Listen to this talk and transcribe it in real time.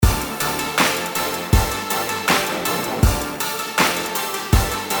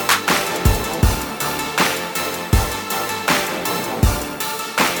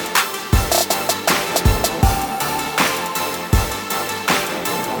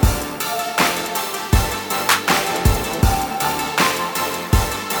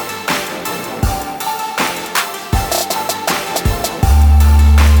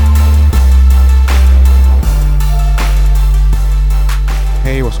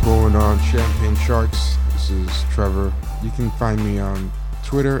going on, Champagne Sharks? This is Trevor. You can find me on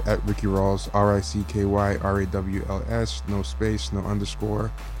Twitter at Ricky Rawls, RICKYRAWLS, no space, no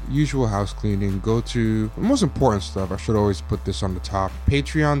underscore. Usual house cleaning. Go to the most important stuff. I should always put this on the top.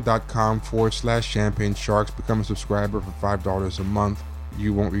 Patreon.com/Champagne Sharks. Become a subscriber for $5 a month.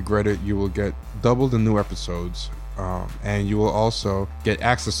 You won't regret it. You will get double the new episodes. And you will also get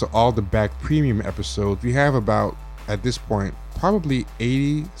access to all the back premium episodes. We have about, at this point, probably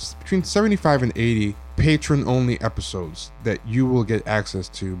 80, between 75 and 80 patron only episodes that you will get access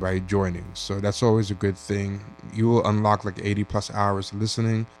to by joining. So that's always a good thing. You will unlock like 80 plus hours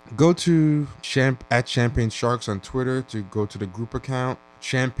listening. Go to at Champagne Sharks on Twitter to go to the group account.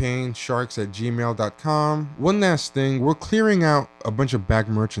 ChampagneSharks@gmail.com. One last thing, we're clearing out a bunch of back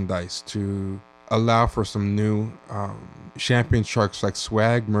merchandise to allow for some new Champagne Sharks like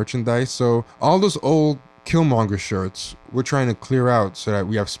swag merchandise. So all those old Killmonger shirts we're trying to clear out so that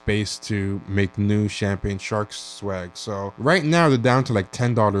we have space to make new Champagne Sharks swag. So right now they're down to like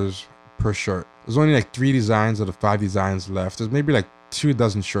 $10 per shirt. There's only like 3 designs out of 5 designs left. There's maybe like 2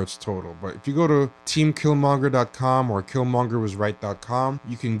 dozen shirts total. But if you go to teamkillmonger.com or killmongerwasright.com,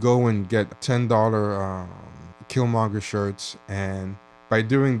 you can go and get $10 Killmonger shirts, and by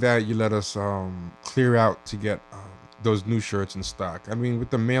doing that you let us clear out to get those new shirts in stock. I mean, with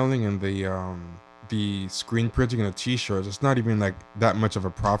the mailing and the screen printing and the t-shirts, it's not even like that much of a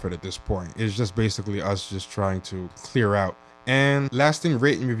profit at this point. It's just basically us just trying to clear out. And last thing,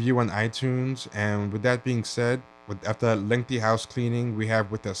 rate and review on iTunes. And with that being said, after that lengthy house cleaning, we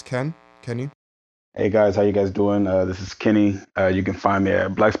have with us Kenny. Hey guys, how you guys doing? This is Kenny. You can find me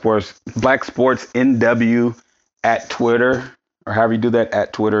at Black Sports NW at Twitter, or however you do that,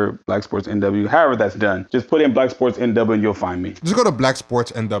 at Twitter, Black Sports NW. However that's done, just put in Black Sports NW and you'll find me. Just go to Black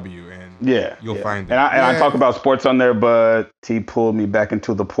Sports NW and you'll find it. And I talk about sports on there, but T pulled me back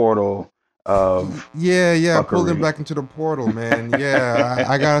into the portal of I pulled him back into the portal, man.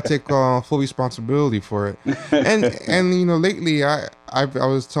 I gotta take full responsibility for it. And you know, lately I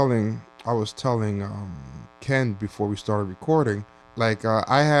was telling Ken before we started recording, like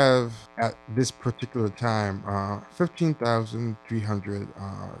I have at this particular time 15,300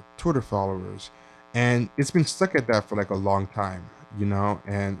 Twitter followers, and it's been stuck at that for like a long time, you know.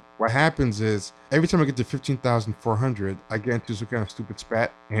 And what happens is every time I get to 15,400, I get into some kind of stupid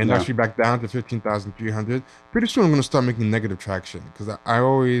spat, and actually back down to 15,300. Pretty soon I'm gonna start making negative traction, because I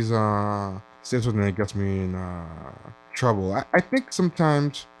always say something that gets me in trouble. I think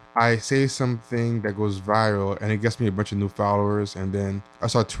sometimes I say something that goes viral and it gets me a bunch of new followers, and then I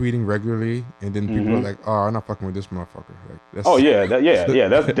start tweeting regularly, and then people are like, "Oh, I'm not fucking with this motherfucker." Like, that's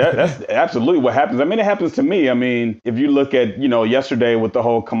that's absolutely what happens. I mean, it happens to me. I mean, if you look at, you know, yesterday with the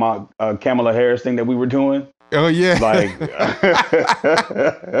whole Kamala Harris thing that we were doing. Oh yeah. Like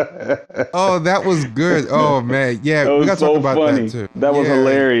oh, that was good. Oh man. Yeah, we gotta talk about funny. That too. That was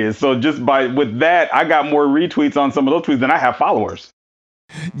hilarious. So just with that, I got more retweets on some of those tweets than I have followers.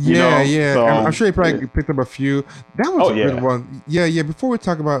 So, I'm sure you probably picked up a few. That was a good one. Yeah. Before we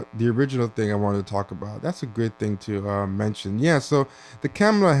talk about the original thing I wanted to talk about, that's a good thing to mention. Yeah, so the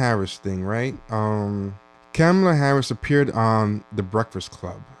Kamala Harris thing, right? Kamala Harris appeared on The Breakfast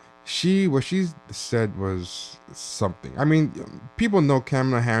Club. What she said was something. I mean, people know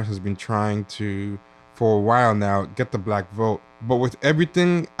Kamala Harris has been trying to, for a while now, get the black vote, but with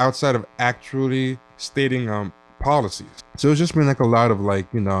everything outside of actually stating policies. So it's just been like a lot of,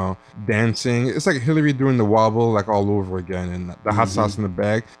 like, you know, dancing. It's like Hillary doing the wobble like all over again, and the hot sauce in the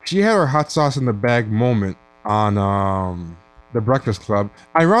bag. She had her hot sauce in the bag moment on The Breakfast Club.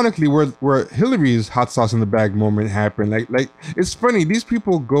 Ironically, where Hillary's hot sauce in the bag moment happened, like it's funny, these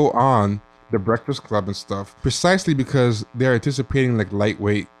people go on The Breakfast Club and stuff precisely because they're anticipating like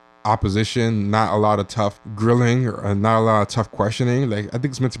lightweight opposition, not a lot of tough grilling or not a lot of tough questioning. Like, I think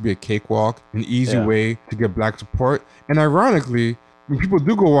it's meant to be a cakewalk, an easy way to get black support. And ironically, when people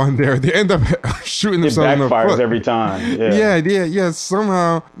do go on there, they end up shooting themselves in the foot. It backfires every time. Yeah.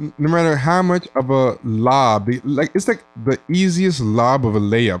 Somehow, no matter how much of a lob, it's like the easiest lob of a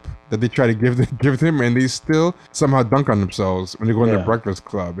layup that they try to give them, and they still somehow dunk on themselves when they go in the Breakfast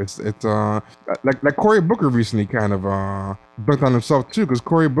Club. It's like Cory Booker recently kind of dunked on himself too, because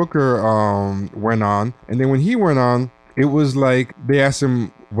Cory Booker went on, and then when he went on, it was like they asked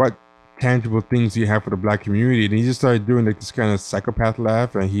him what tangible things you have for the black community, and he just started doing like this kind of psychopath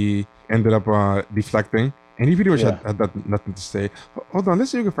laugh, and he ended up deflecting, and he pretty much had nothing to say. Hold on,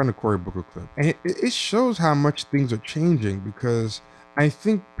 let's see if we can find a Cory Booker clip. And it shows how much things are changing, because I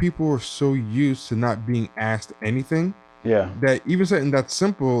think people are so used to not being asked anything that even something that's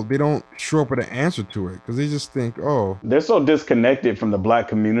simple, they don't show up with an answer to it because they just think, oh, they're so disconnected from the Black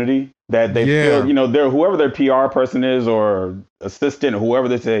community that they feel, they're whoever their PR person is or assistant or whoever,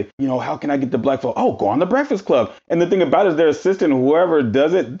 they say, how can I get the Black folk? Oh, go on the Breakfast Club. And the thing about it is their assistant, whoever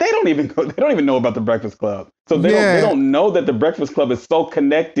does it, they don't even know about the Breakfast Club. So they don't know that the Breakfast Club is so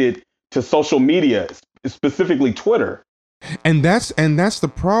connected to social media, specifically Twitter. And that's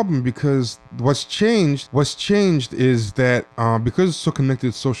the problem, because what's changed is that because it's so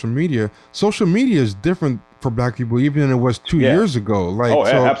connected to social media is different for Black people even than it was 2 years ago. Like,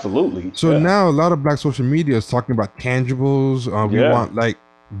 absolutely. So now a lot of Black social media is talking about tangibles. We want like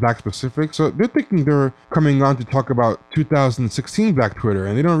Black specific. So they're thinking they're coming on to talk about 2016 Black Twitter,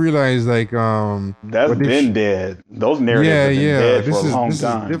 and they don't realize like that's been dead. Those narratives have been dead for a long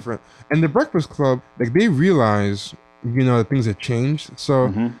time. This is different. And the Breakfast Club, like, they realize that things have changed,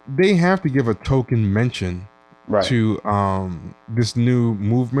 so they have to give a token mention to this new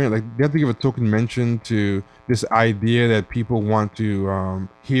movement. Like, they have to give a token mention to this idea that people want to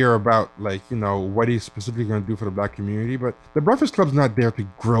hear about, like, what he's specifically going to do for the Black community. But the Breakfast Club's not there to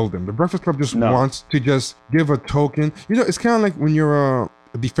grill them. The Breakfast Club just wants to just give a token. It's kind of like when you're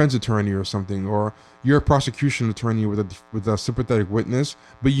a defense attorney or something, or you're a prosecution attorney with a sympathetic witness,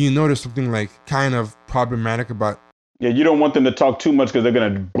 but there's something like kind of problematic about. Yeah, you don't want them to talk too much because they're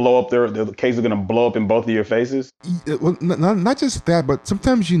going to blow up the case is going to blow up in both of your faces. Well, not just that, but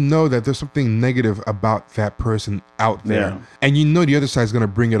sometimes that there's something negative about that person out there, and the other side is going to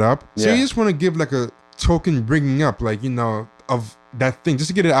bring it up. So you just want to give like a token bringing up, like, of that thing, just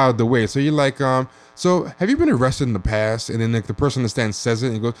to get it out of the way. So you're like, so have you been arrested in the past? And then like the person on the stand says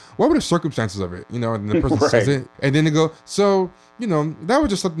it and goes, what were the circumstances of it? And the person says it, and then they go, so that was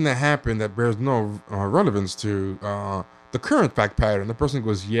just something that happened that bears no relevance to the current fact pattern. The person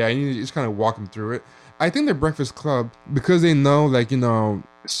goes, yeah, and you just kind of walk them through it. I think the Breakfast Club, because they know, like,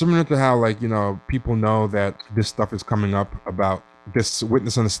 similar to how, like, people know that this stuff is coming up about this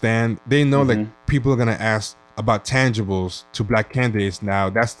witness on the stand, they know like people are going to ask about tangibles to Black candidates now.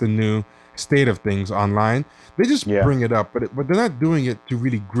 That's the new state of things online. They just bring it up, but they're not doing it to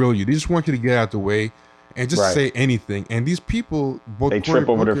really grill you. They just want you to get out the way and just say anything. And these people, they trip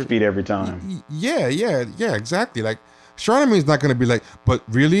over their feet every time. Yeah, exactly. Like, Charlamagne's not going to be like, but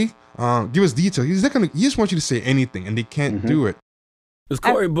really, give us detail. He's not going to. He just wants you to say anything, and they can't do it. Does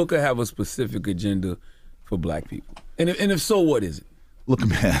Cory Booker have a specific agenda for Black people? And if so, what is it? Look,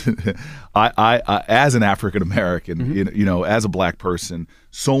 man, I as an African American, as a Black person,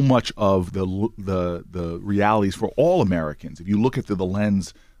 so much of the realities for all Americans, if you look at the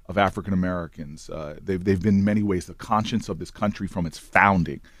lens of African Americans, they've been in many ways the conscience of this country from its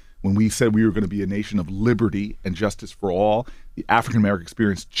founding. When we said we were going to be a nation of liberty and justice for all, the African American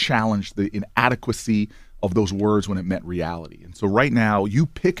experience challenged the inadequacy of those words when it met reality. And so right now, you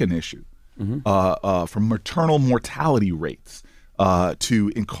pick an issue from maternal mortality rates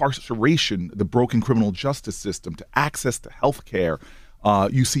to incarceration, the broken criminal justice system, to access to health care.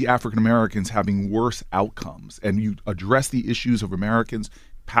 You see African Americans having worse outcomes, and you address the issues of Americans,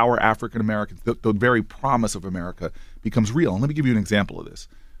 power African Americans, the very promise of America becomes real. And let me give you an example of this,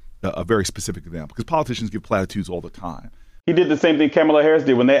 a very specific example, because politicians give platitudes all the time. He did the same thing Kamala Harris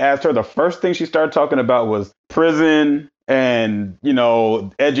did. When they asked her, the first thing she started talking about was prison and,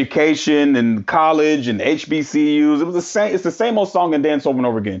 education and college and HBCUs. It was the same. It's the same old song and dance over and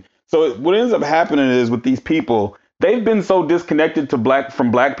over again. So what ends up happening is with these people, they've been so disconnected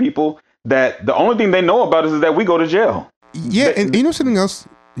from Black people that the only thing they know about is that we go to jail. Yeah, and something else.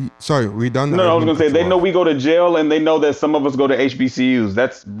 Sorry, we done that? No, I was going to say, they know we go to jail, and they know that some of us go to HBCUs.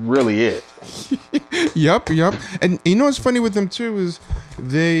 That's really it. Yep. And what's funny with them too is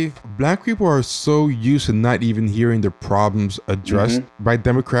Black people are so used to not even hearing their problems addressed by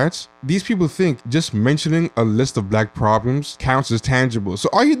Democrats. These people think just mentioning a list of Black problems counts as tangible. So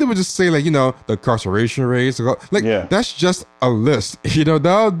all you do is just say, like, the incarceration rates, that's just a list.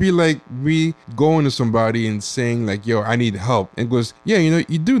 That would be like me going to somebody and saying, like, yo, I need help. And goes, yeah,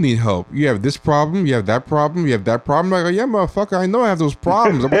 you do need help. You have this problem, you have that problem, you have that problem. Like, oh, yeah, motherfucker, I know I have those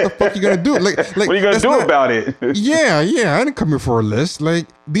problems. What the fuck you gonna do? Like what are you gonna do about it? Yeah, I didn't come here for a list. Like,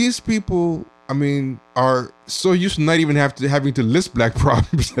 these people, are so used to not even having to list Black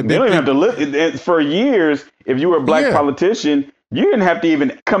problems. They don't even have to list. For years, if you were a Black politician, you didn't have to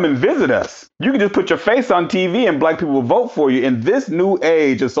even come and visit us. You could just put your face on TV and Black people will vote for you. In this new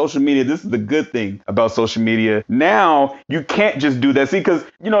age of social media, this is the good thing about social media. Now, you can't just do that. See, because,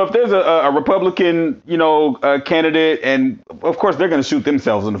 if there's a Republican, candidate, and of course, they're going to shoot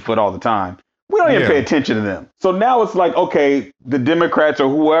themselves in the foot all the time. We don't even pay attention to them. So now it's like, okay, the Democrats or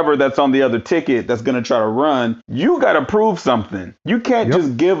whoever that's on the other ticket that's going to try to run, you got to prove something. You can't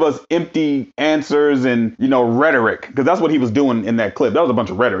just give us empty answers and, rhetoric, because that's what he was doing in that clip. That was a bunch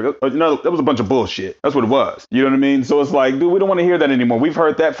of rhetoric. That was a bunch of bullshit. That's what it was. You know what I mean? So it's like, dude, we don't want to hear that anymore. We've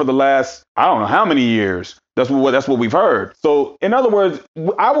heard that for the last, I don't know how many years. That's what we've heard. So, in other words,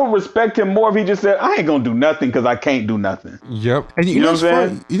 I would respect him more if he just said, I ain't going to do nothing because I can't do nothing. Yep. And you know what's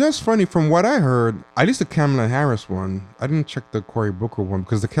funny? It's funny. From what I heard, at least the Kamala Harris one, I didn't check the Cory Booker one,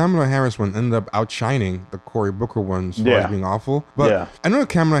 because the Kamala Harris one ended up outshining the Cory Booker one as far as being awful. But I know the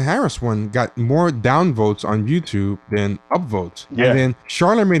Kamala Harris one got more downvotes on YouTube than upvotes. Yeah. And then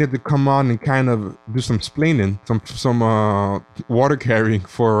Charlamagne had to come on and kind of do some splaining, some water carrying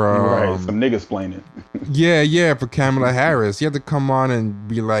for... some nigga splaining. Yeah, for Kamala Harris. He had to come on and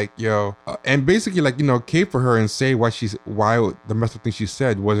be like, yo, and basically cape for her and say why the messed up thing she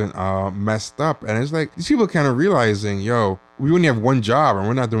said wasn't messed up. And it's like, these people kind of realizing, yo, we only have one job and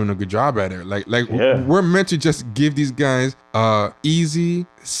we're not doing a good job at it. We're meant to just give these guys easy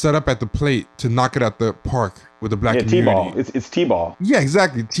setup at the plate to knock it out the park with the black community. T-ball. It's T-ball. Yeah,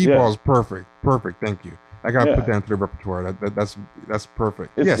 exactly. T-ball is perfect. Thank you. I gotta put that into the repertoire. That's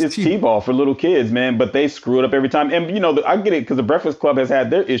perfect. It's T-ball for little kids, man. But they screw it up every time. And I get it, because the Breakfast Club has had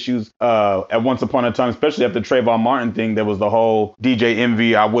their issues at once upon a time, especially after the Trayvon Martin thing. There was the whole DJ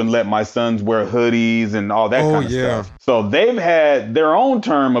Envy. I wouldn't let my sons wear hoodies and all that kind of stuff. So they've had their own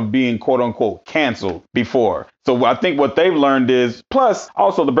term of being quote unquote canceled before. So I think what they've learned is, plus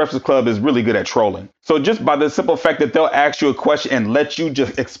also the Breakfast Club is really good at trolling. So just by the simple fact that they'll ask you a question and let you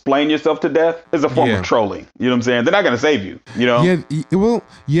just explain yourself to death is a form of trolling. You know what I'm saying? They're not going to save you, they're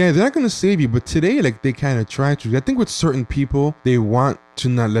not going to save you. But today, they kind of try to. I think with certain people, they want to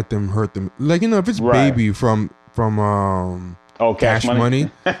not let them hurt them. If it's Baby from Cash Money.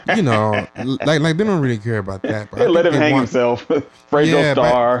 They don't really care about that. But they let him hang himself. Fredo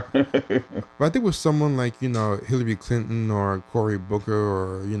Star. But I think with someone like, Hillary Clinton or Cory Booker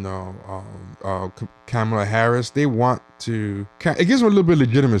or, Kamala Harris, they want to, it gives them a little bit of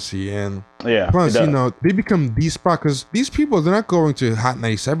legitimacy. And plus, they become the spot, because these people, they're not going to Hot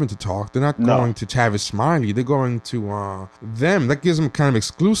 97 to talk. They're not going to Tavis Smiley. They're going to them. That gives them kind of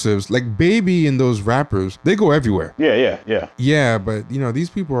exclusives. Like Baby and those rappers, they go everywhere. Yeah, but these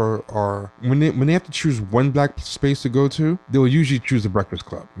people are when they have to choose one black space to go to, they will usually choose the Breakfast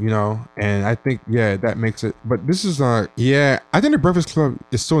Club, and I think that makes it. But this is I think the Breakfast Club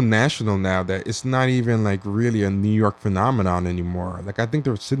is so national now that it's not even really a New York phenomenon anymore. I think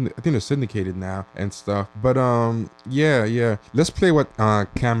they're syndicated now and stuff. But let's play what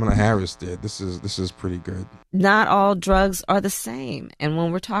Kamala Harris did. This is pretty good. Not all drugs are the same, and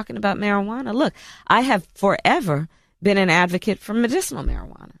when we're talking about marijuana, look, I have forever been an advocate for medicinal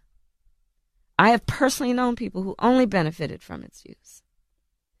marijuana. I have personally known people who only benefited from its use.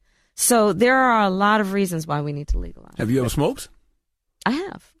 So there are a lot of reasons why we need to legalize. Have you ever smoked? I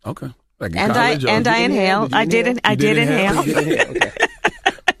have. Okay. And I inhale. I did inhale. Okay.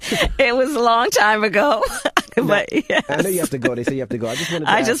 It was a long time ago. But yes. I know you have to go. They say you have to go.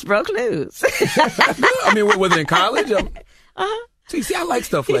 I just broke news. I mean, was it in college? See, I like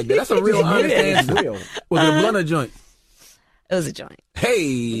stuff like that. That's a real honest answer. Was it a blunt or joint? It was a joint. Hey.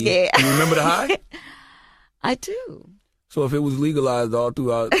 Yeah. You remember the high? I do. So if it was legalized all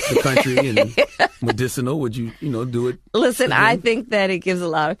throughout the country and medicinal, would you do it? Listen, again? I think that it gives a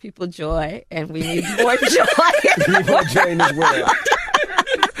lot of people joy, and we need more joy. We need more joy in this world.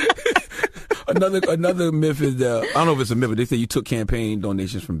 Another myth is that, I don't know if it's a myth, but they say you took campaign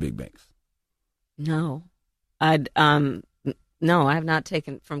donations from big banks. No. No, I have not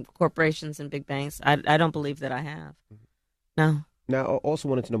taken from corporations and big banks. I don't believe that I have. No. Now, I also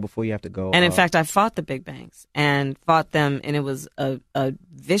wanted to know before you have to go. And in fact, I fought the big banks and fought them, and it was a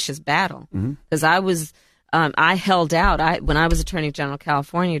vicious battle because I held out. When I was Attorney General of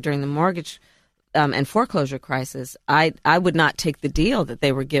California during the mortgage and foreclosure crisis, I would not take the deal that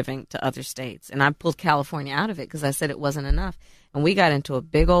they were giving to other states, and I pulled California out of it because I said it wasn't enough, and we got into a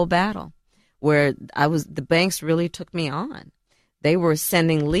big old battle where the banks really took me on. They were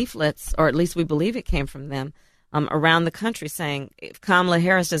sending leaflets, or at least we believe it came from them, around the country saying, if Kamala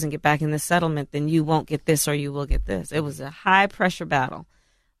Harris doesn't get back in this settlement, then you won't get this or you will get this. It was a high-pressure battle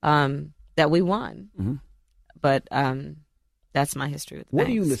that we won. Mm-hmm. But that's my history with the What banks.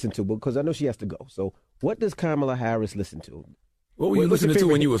 do you listen to? Because I know she has to go. So what does Kamala Harris listen to? What were you listening to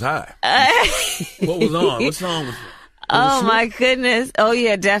when you was high? What was on? What song was it? Oh, my goodness. Oh,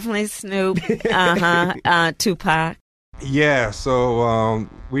 yeah, definitely Snoop. Tupac. Yeah, so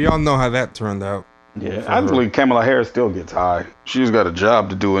we all know how that turned out. Yeah, I believe Kamala Harris still gets high. She's got a job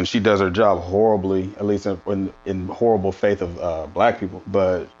to do, and she does her job horribly, at least in horrible faith of black people.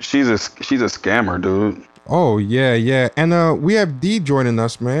 But she's a scammer, dude. Oh yeah, and we have D joining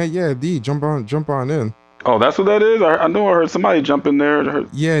us, man. Yeah, D, jump on in. Oh, that's what that is. I know I heard somebody jump in there.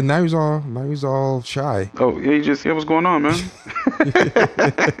 Yeah, now he's all shy. Oh, yeah, what's going on, man?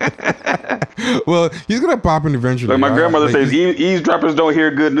 Well, he's gonna pop in eventually. Like my grandmother says, eavesdroppers don't hear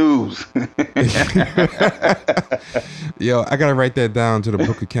good news. Yo, I gotta write that down to the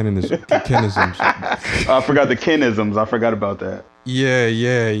book of Kenisms. I forgot the Kenisms. I forgot about that. Yeah.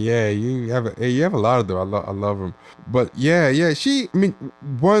 You have a lot of them. I love them. But yeah.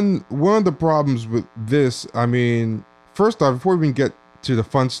 One of the problems with this, first off, before we even get to the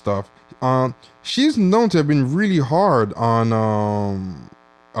fun stuff, she's known to have been really hard on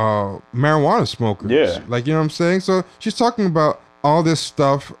marijuana smokers. Yeah. Like, you know what I'm saying? So she's talking about all this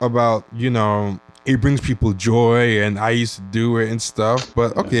stuff about, it brings people joy and I used to do it and stuff.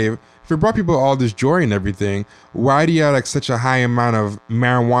 But okay, if it brought people all this joy and everything, why do you have like such a high amount of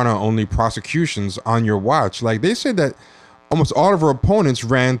marijuana only prosecutions on your watch? Like they said that almost all of her opponents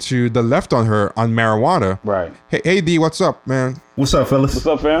ran to the left on her on marijuana. Right. Hey D, what's up, man? What's up, fellas? What's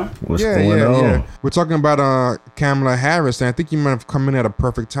up, fam? What's going on? Yeah. We're talking about Kamala Harris, and I think you might have come in at a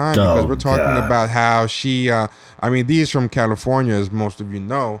perfect time because we're talking about how she, D is from California, as most of you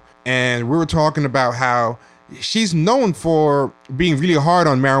know, and we were talking about how she's known for being really hard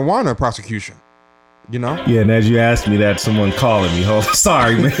on marijuana prosecution. You know? Yeah, and as you asked me that, someone calling me. Oh,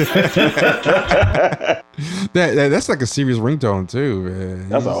 sorry, man. That's like a serious ringtone too, man.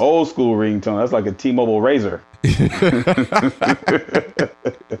 That's an old school ringtone. That's like a T-Mobile Razor. That's a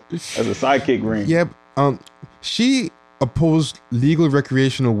sidekick ring. Yep. She opposed legal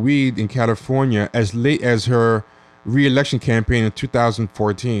recreational weed in California as late as her re-election campaign in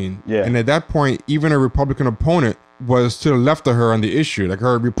 2014. Yeah. And at that point, even a Republican opponent was to the left of her on the issue, like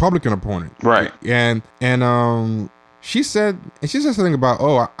her Republican opponent. Right. And she said something about,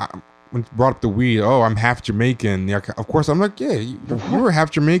 when brought up the weed, I'm half Jamaican. Yeah, of course, I'm like, yeah, you were half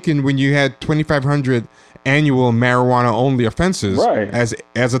Jamaican when you had 2,500 annual marijuana only offenses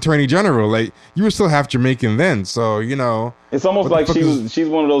as Attorney General. Like, you were still half Jamaican then, so it's almost like she's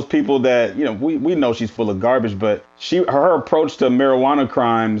one of those people that we know she's full of garbage, but her approach to marijuana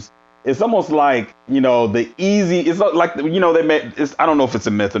crimes, it's almost like the easy. It's like I don't know if it's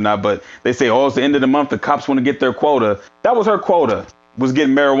a myth or not, but they say, it's the end of the month, the cops want to get their quota. That was her quota, was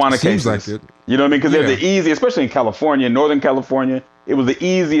getting marijuana cases. Seems like it. You know what I mean? Because they're the easy, especially in California, Northern California. It was the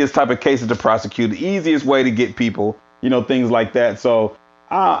easiest type of cases to prosecute, the easiest way to get people, things like that. So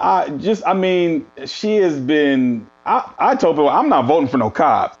she has been. I told people I'm not voting for no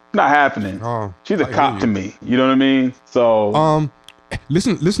cop. It's not happening. She's a cop to me. You know what I mean? So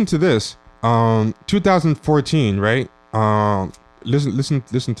listen to this. 2014, right? Listen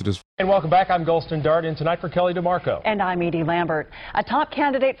to this. And welcome back. I'm Golston Dart, in tonight for Kelly DeMarco. And I'm Edie Lambert. A top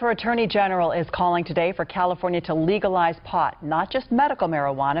candidate for Attorney General is calling today for California to legalize pot, not just medical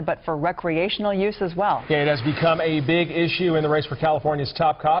marijuana, but for recreational use as well. Yeah, it has become a big issue in the race for California's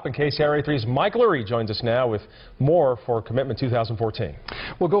top cop. And KCRA 3's Mike Lurie joins us now with more for Commitment 2014.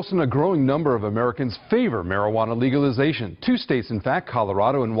 Well, Golston, a growing number of Americans favor marijuana legalization. 2 states, in fact,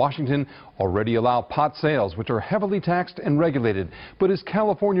 Colorado and Washington, already allow pot sales, which are heavily taxed and regulated. But is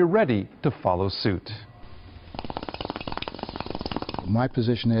California ready to follow suit? My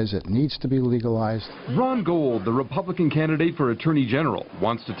position is it needs to be legalized. Ron Gold, the Republican candidate for Attorney General,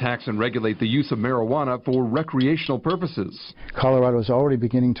 wants to tax and regulate the use of marijuana for recreational purposes. Colorado is already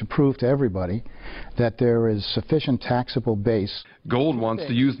beginning to prove to everybody that there is sufficient taxable base. Gold wants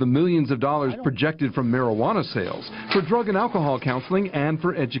to use the millions of dollars projected from marijuana sales for drug and alcohol counseling and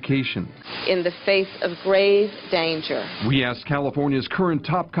for education. In the face of grave danger. We asked California's current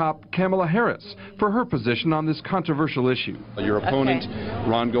top cop, Kamala Harris, for her position on this controversial issue. Your opponent,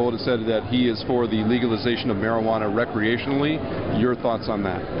 Ron Gold, has said that he is for the legalization of marijuana recreationally. Your thoughts on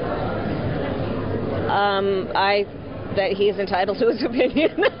that? That he is entitled to his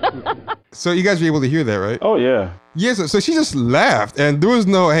opinion. So you guys were able to hear that, right? Oh, yeah. Yes, so she just laughed, and there was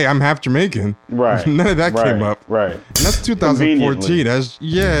no, hey, I'm half Jamaican. Right. None of that came up. Right. And that's 2014. That's,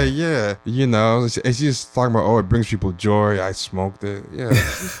 yeah. And she's just talking about, it brings people joy. I smoked it. Yeah.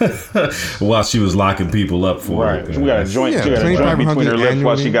 While she was locking people up for it. She got a joint, between her lips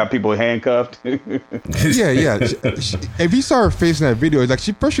while she got people handcuffed. Yeah. If you saw her face in that video, it's like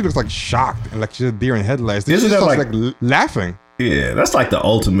she looks like shocked and like she's a deer in headlights. She's just like laughing. Yeah, that's like the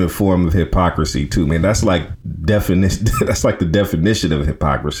ultimate form of hypocrisy too, man. That's like definition. That's like the definition of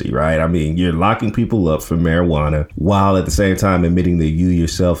hypocrisy, right? I mean, you're locking people up for marijuana while at the same time admitting that you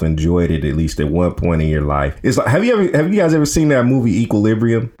yourself enjoyed it at least at one point in your life. It's like, have you guys ever seen that movie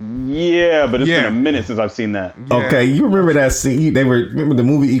Equilibrium? Yeah, but it's been a minute since I've seen that. Yeah. Okay, you remember that scene? Remember the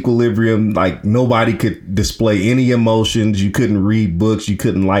movie Equilibrium? Like, nobody could display any emotions. You couldn't read books. You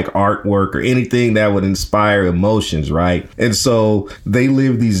couldn't like artwork or anything that would inspire emotions, right? And so they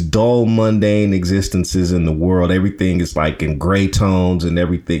live these dull, mundane existences in the world. Everything is like in gray tones and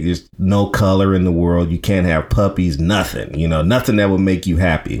everything. There's no color in the world. You can't have puppies, nothing, nothing that would make you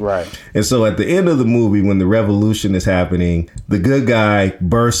happy. Right. And so at the end of the movie, when the revolution is happening, the good guy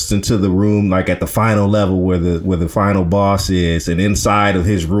bursts into the room, like at the final level where the final boss is, and inside of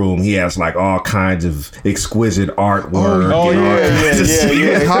his room, he has like all kinds of exquisite artwork. Oh yeah.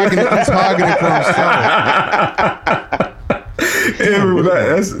 He's hogging it for himself.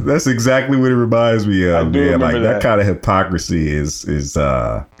 That's exactly what it reminds me of, man. Like that kind of hypocrisy is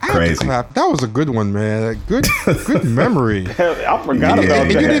crazy. That was a good one, man. Good memory. I forgot about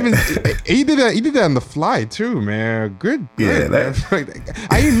that. He did that on the fly too, man. Good. Yeah,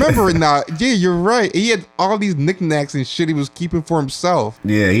 I remember it now. Yeah, you're right. He had all these knickknacks and shit he was keeping for himself.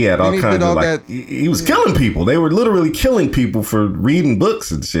 Yeah, he had all kinds of like. He was killing people. They were literally killing people for reading books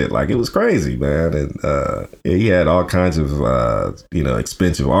and shit. Like, it was crazy, man. And he had all kinds of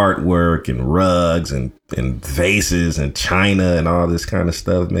expensive artwork and rugs and vases and china and all this kind of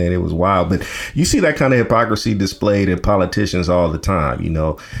stuff, man. It was wild. But you see that kind of hypocrisy displayed in politicians all the time,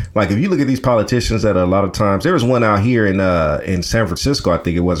 like if you look at these politicians that a lot of times, there was one out here in San Francisco, I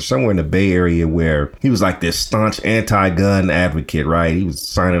think it was, or somewhere in the Bay Area, where he was like this staunch anti-gun advocate, right? He was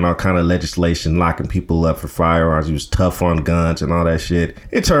signing all kind of legislation, locking people up for firearms. He was tough on guns and all that shit.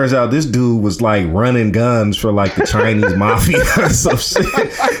 It turns out this dude was like running guns for like the Chinese mafia or some shit.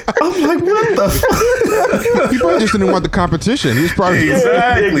 I'm like, what the fuck? He probably just didn't want the competition. He was probably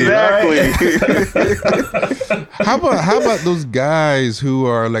exactly. How about those guys who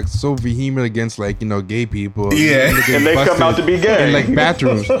are like so vehement against like gay people? Yeah, and they come out to be gay in like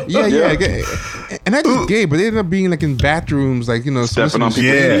bathrooms. Yeah, gay. And not just gay, but they end up being like in bathrooms, like stepping on people.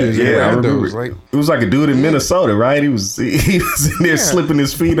 Yeah. Like, it was like a dude in Minnesota, right? He was in there slipping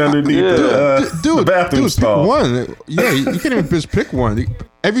his feet underneath the bathroom stall. Pick one. Yeah, you can't even just pick one.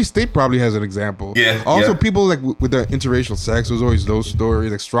 Every state probably has an example. Yeah. Also, people like with the interracial sex, there's always those stories.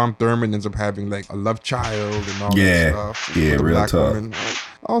 Like Strom Thurmond ends up having like a love child and all that stuff. Yeah, real tough. Woman,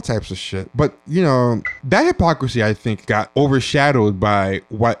 all types of shit. But that hypocrisy, I think, got overshadowed by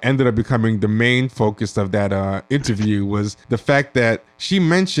what ended up becoming the main focus of that interview, was the fact that she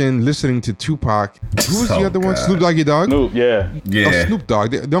mentioned listening to Tupac. Who was the other one? Snoop Doggy Dogg? Snoop, yeah. Oh, Snoop Dogg.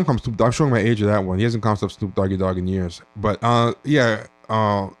 They don't come Snoop Dogg. I'm showing my age of that one. He hasn't come up Snoop Doggy Dogg in years. But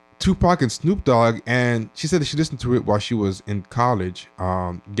Tupac and Snoop Dogg, and she said that she listened to it while she was in college,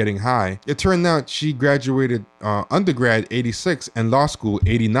 getting high. It turned out she graduated undergrad 86 and law school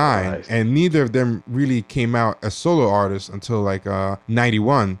 89, nice. And neither of them really came out as solo artists until like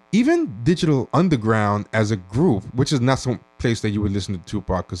 91. Even Digital Underground as a group, which is not some place that you would listen to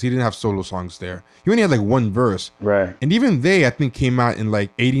Tupac, because he didn't have solo songs there. He only had like one verse. Right. And even they, I think, came out in like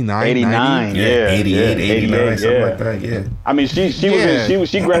 89, 89, 90. Yeah. 88, 89, something like that, yeah. I mean,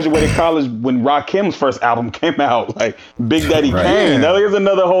 she graduated college when Rakim's first album came out, like Big Daddy Kane. That was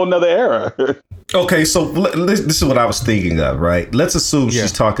another whole nother era. Okay, so this is what I was thinking of, right? Let's assume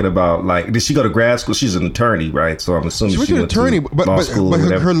she's talking about, like, did she go to grad school? She's an attorney, right? So I'm assuming she went to law school.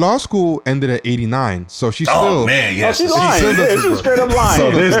 But her law school ended at 89, so she's still... Oh, man, yes. She's lying. She's straight up lying.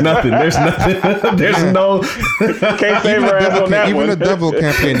 So there's nothing. There's no... Can't save her ass on that even one. the devil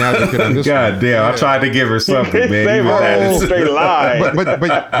can't play an advocate on this God one. damn, I tried to give her something, man. Save her ass straight lie.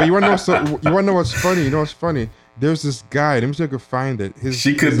 But you want to know what's funny? You know what's funny? There's this guy. Let me see if I can find it.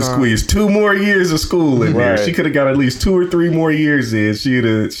 She couldn't squeeze 2 more years of school in there. She could have got at least 2 or 3 more years in.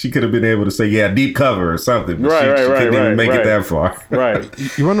 She could have been able to say, yeah, deep cover or something. She couldn't even make it that far. Right.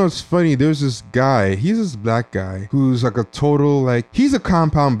 You want to know what's funny? There's this guy. He's this black guy who's like a total, like, he's a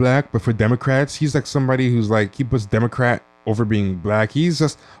compound black, but for Democrats, he's like somebody who's like, he puts Democrat over being black. He's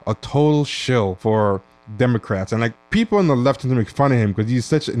just a total shill for Democrats, and like people on the left tend to make fun of him because he's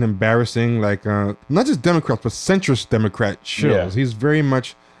such an embarrassing, like not just Democrats but centrist Democrat shills. Yeah. He's very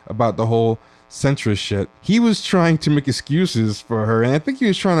much about the whole centrist shit. He was trying to make excuses for her, and I think he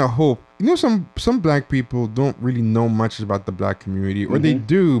was trying to hope. Some black people don't really know much about the black community, or they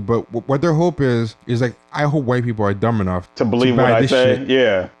do, but what their hope is like, I hope white people are dumb enough to believe what I say.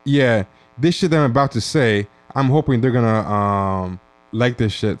 Shit. Yeah, this shit that I'm about to say, I'm hoping they're gonna like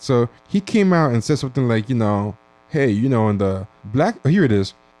this shit. So he came out and said something like, hey, in the black, here it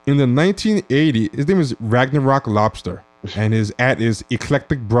is. In the 1980s, his name is Ragnarok Lobster. And his @ is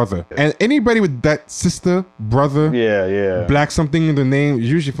Eclectic Brother. And anybody with that sister, brother, black something in the name is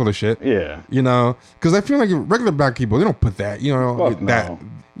usually full of shit. Yeah. You know, because I feel like regular black people, they don't put that, you know, that. No.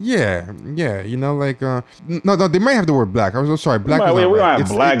 Yeah, you know, like, no, they might have the word black. I was sorry, black. We don't have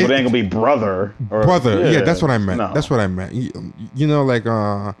black, but it ain't gonna be brother. Brother, yeah, that's what I meant. No. That's what I meant. You know, like,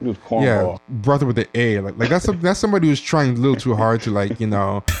 brother with the A. Like that's somebody who's trying a little too hard to, like, you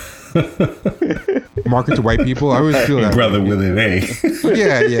know, market to white people. I always feel that brother with an A.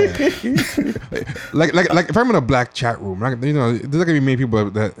 yeah. Like if I'm in a black chat room, like, you know, there's not gonna be many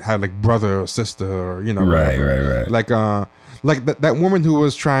people that have like brother or sister or, you know, right. Like that woman who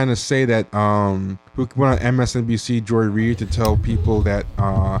was trying to say that who went on MSNBC, Joy Reid, to tell people that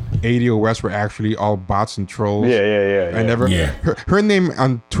ADOS were actually all bots and trolls. Her name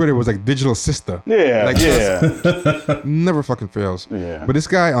on Twitter was like Digital Sister. Never fucking fails. Yeah. But this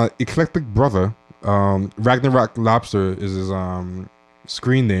guy, Eclectic Brother, Ragnarok Lobster is his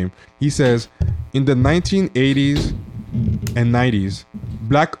screen name. He says, in the 1980s and 90s,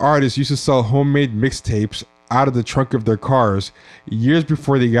 black artists used to sell homemade mixtapes out of the trunk of their cars years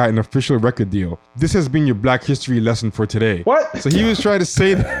before they got an official record deal. This has been your Black History lesson for today. What? So he was trying to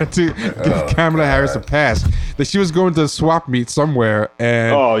say that to give Kamala Harris a pass, that she was going to a swap meet somewhere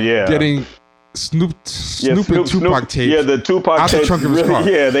and getting Snoop and Tupac tapes. Yeah, the Tupac out tapes. The trunk of his car.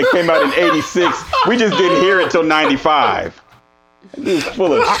 Yeah, they came out in '86. We just didn't hear it till '95. He was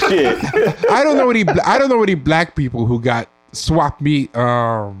full of shit. I don't know any black people who got swap meet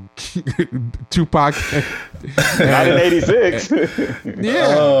Tupac. Not in '86.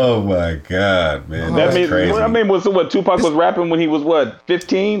 Yeah. Oh my God, man. That means crazy. I mean, what Tupac was rapping when he was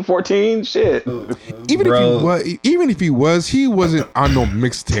 15, 14? Shit. Even if he wasn't on no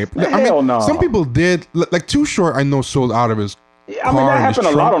mixtape. Hell no. Some people did. Like Too Short, I know, sold out of his. I mean, that happened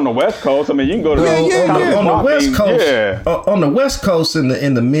a lot on the West Coast. I mean, you can go to on the West Coast. On the West Coast in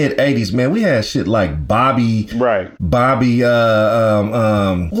the mid '80s, man, we had shit like Bobby, what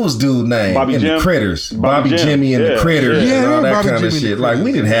was dude's name? Bobby Jim. The Critters, Bobby Jimmy and the Critters, and all that kind of shit. Like,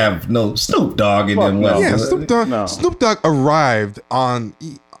 we didn't have no Snoop Dogg in them. Yeah, Snoop Dogg arrived on.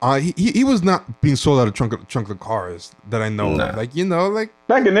 He was not being sold out of trunk of the cars that I know. Like, you know, like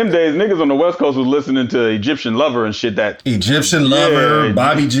back in them days, niggas on the West Coast was listening to Egyptian Lover and shit. That Egyptian Lover,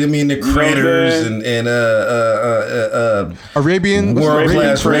 Bobby Jimmy and the Critters, and Arabian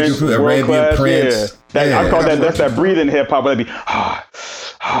World-Class Prince. I call that's that breathing hip hop. That'd be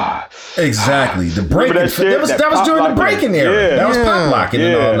exactly the breaking. That was during the breaking era. That was pop locking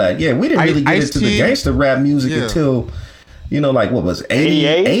and all that. Yeah, we didn't really get into the gangster rap music until. You know, like what was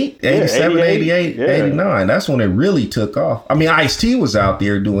 88, 87, 88, 89. That's when it really took off. I mean, Ice-T was out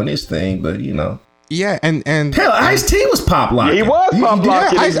there doing his thing, but you know. Yeah, and hell, Ice-T was pop locking. He was pop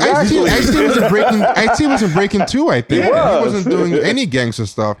locking. Ice-T wasn't breaking too, I think. He wasn't doing any gangster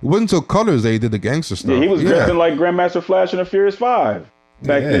stuff. It wasn't until Colors they did the gangster stuff. Yeah, he was dressing like Grandmaster Flash in the Furious 5.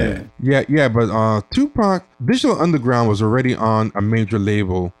 Back then. Yeah, but Tupac, Digital Underground was already on a major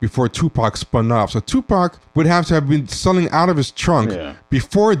label before Tupac spun off. So Tupac would have to have been selling out of his trunk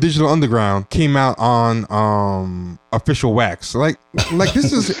before Digital Underground came out on official wax. Like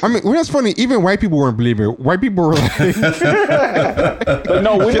this is, I mean, that's funny. Even white people weren't believing it. White people were like, but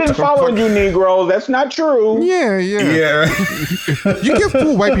no, we've been following you, Negroes. That's not true. Yeah. You can't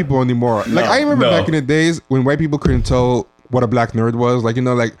fool white people anymore. Like, I remember back in the days when white people couldn't tell what a black nerd was. Like, you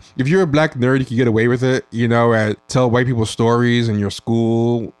know, like if you're a black nerd, you could get away with it, you know, and tell white people stories in your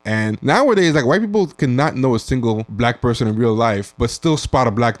school. And nowadays, like, white people cannot know a single black person in real life, but still spot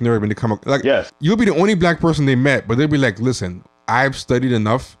a black nerd when they come up. Like, you'll be the only black person they met, but they'll be like, listen, I've studied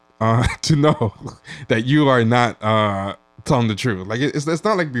enough to know that you are not telling the truth. Like, it's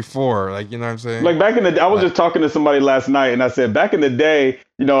not like before, like, you know what I'm saying? Like back in the, I was just talking to somebody last night and I said, back in the day,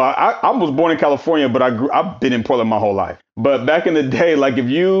 you know, I was born in California, but I've been in Portland my whole life. But back in the day, like if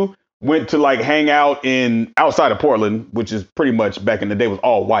you went to like hang out outside of Portland, which is pretty much back in the day was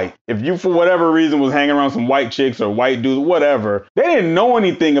all white. If you, for whatever reason, was hanging around some white chicks or white dudes, whatever, they didn't know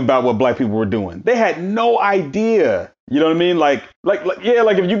anything about what black people were doing. They had no idea. You know what I mean? Like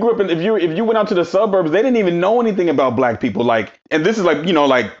if you grew up if you went out to the suburbs, they didn't even know anything about black people. Like, and this is like, you know,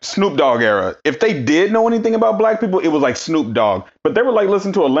 like Snoop Dogg era. If they did know anything about black people, it was like Snoop Dogg. But they were like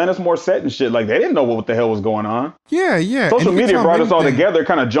listening to Alanis Morissette and shit. Like they didn't know what the hell was going on. Yeah. Social media brought us all together,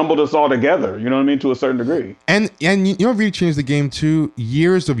 kind of jumbled us all together. You know what I mean? To a certain degree. And you know, really changed the game too.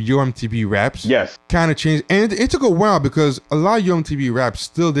 Years of Yo MTV raps. Yes. Kind of changed, and it took a while because a lot of Yo MTV raps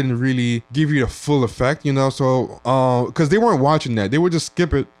still didn't really give you the full effect. You know, so because they weren't watching that, they would just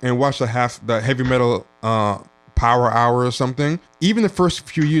skip it and watch the heavy metal pop Power Hour or something. Even the first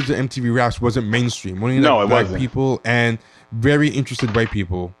few years of MTV Raps wasn't mainstream. Only like black people and very interested white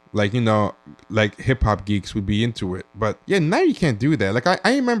people, like, you know, like hip hop geeks would be into it. But yeah, now you can't do that. Like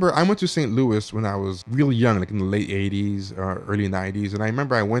I remember I went to St. Louis when I was really young, like in the late 80s or early 90s. And I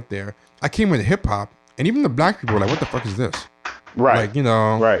remember I went there. I came with hip hop, and even the black people were like, what the fuck is this? Right. Like, you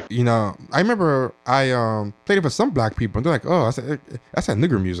know, I remember I played it for some black people, and they're like, oh, that's that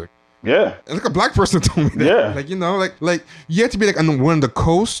nigger music. Yeah. And like a black person told me that. Yeah. Like, you know, like you have to be like on one of the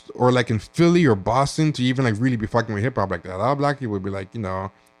coast or like in Philly or Boston to even like really be fucking with hip hop like that. A lot of black people would be like, you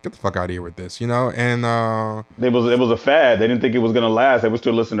know, get the fuck out of here with this, you know? And it was a fad. They didn't think it was gonna last. They were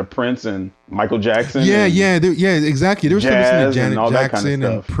still listening to Prince and Michael Jackson. Yeah, exactly. They were still listening to Janet Jackson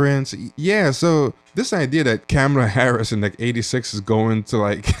and Prince. Yeah, so this idea that Kamala Harris in like 86 is going to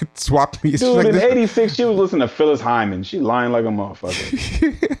like swap me. Dude, like in 86 she was listening to Phyllis Hyman. She lying like a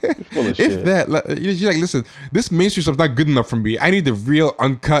motherfucker. Full of shit. If that, like, she's like, listen, this mainstream stuff's not good enough for me. I need the real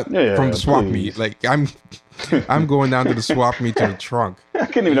uncut from the swap meet. Like I'm going down to the swap meet to the trunk. I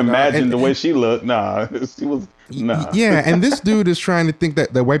can't even imagine the way she looked. Nah, she was. Nah. Yeah, and this dude is trying to think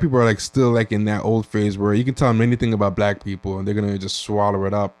that white people are like still like in that old phase where you can tell them anything about black people and they're gonna just swallow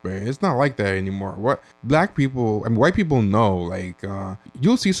it up. Man. It's not like that anymore. What black people, I mean, white people know. Like,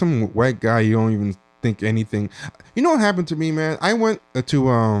 you'll see some white guy you don't even think anything. You know what happened to me, man? I went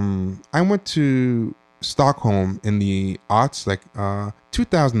to Stockholm in the aughts, like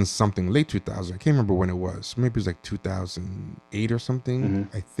 2000 something, late 2000. I can't remember when it was. Maybe it was like 2008 or something.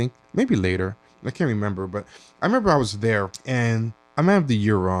 I think maybe later. I can't remember, but I remember I was there, and I might have the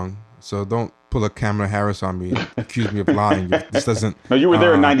year wrong, so don't pull a Kamala Harris on me, accuse me of lying. This doesn't. No, you were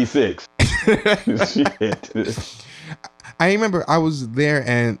there in '96. Shit. I remember I was there,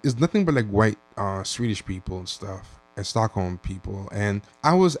 and it's nothing but like white Swedish people and stuff, and Stockholm people, and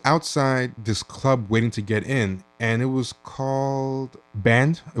I was outside this club waiting to get in, and it was called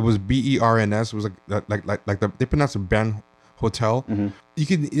Band. It was BERNS. It was they pronounced it Band Hotel.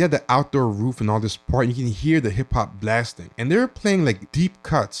 You had the outdoor roof and all this part, and you can hear the hip hop blasting, and they were playing like deep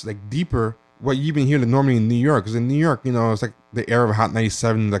cuts, like deeper what you even hear normally in New York. Because in New York, you know, it's like the era of Hot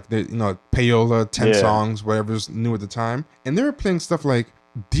 97, like the, you know, payola, 10 songs, whatever's new at the time, and they were playing stuff like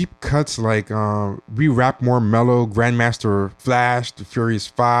deep cuts, like We Rap More Mellow, Grandmaster Flash, The Furious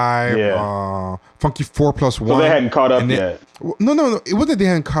 5, Funky 4+1. So they hadn't caught up yet. No. It wasn't that they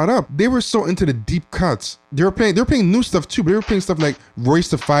hadn't caught up. They were so into the deep cuts. They were playing new stuff too, but they were playing stuff like Royce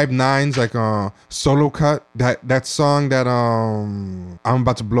the 5'9's like Solo Cut, that song that I'm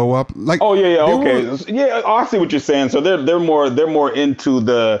About to Blow Up. Like, okay. I see what you're saying. So they're more into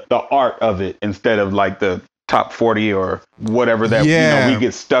the art of it instead of like the top 40 or whatever that you know, we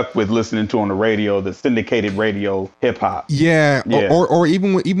get stuck with listening to on the radio, the syndicated radio hip hop. Or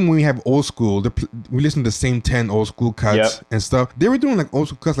even when we have old school, we listen to the same 10 old school cuts and stuff. They were doing like old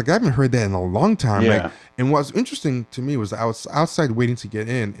school cuts. Like I haven't heard that in a long time. Like, and what's interesting to me was I was outside waiting to get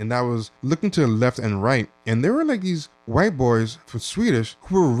in, and I was looking to the left and right, and there were like these white boys from Swedish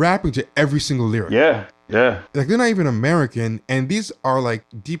who were rapping to every single lyric. Yeah. Like they're not even American, and these are like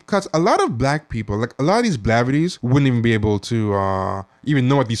deep cuts. A lot of black people, like a lot of these blavities, wouldn't even be able to even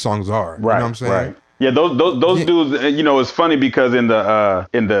know what these songs are. Right. You know what I'm saying? Right. Yeah, those dudes, you know, it's funny because in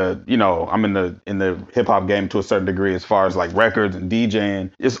the you know, I'm in the hip hop game to a certain degree as far as like records and DJing.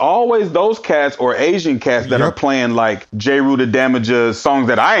 It's always those cats or Asian cats that are playing like J. Rue the Damage's songs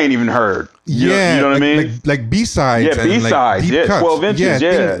that I ain't even heard. You know what I mean? Like B-sides. Yeah, B-sides. Like 12 inches.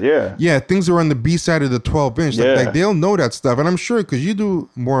 Yeah. Things are on the B-side of the 12 inch. Like they'll know that stuff. And I'm sure because you do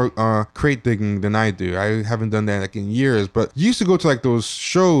more crate digging than I do. I haven't done that like in years. But you used to go to like those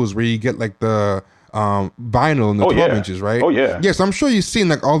shows where you get like the vinyl in the 12 inches, right? Oh yeah. Yes, I'm sure you've seen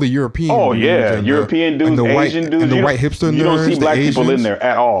like all the European. European dudes, the Asian dudes, and the white hipster nerds. You don't see black people in there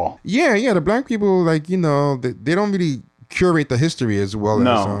at all. Yeah, the black people, like, you know, they don't really curate the history as well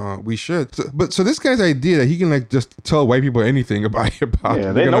as we should. So this guy's idea that he can like just tell white people anything about hip hop.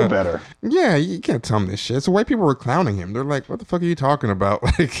 Yeah, they know better. Yeah, you can't tell them this shit. So white people were clowning him. They're like, "What the fuck are you talking about?"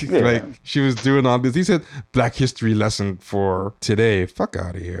 Like she was doing all this. He said Black History lesson for today. Fuck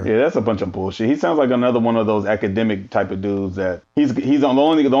out of here. Yeah, that's a bunch of bullshit. He sounds like another one of those academic type of dudes that he's on the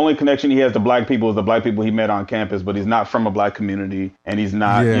only connection he has to black people is the black people he met on campus, but he's not from a black community and he's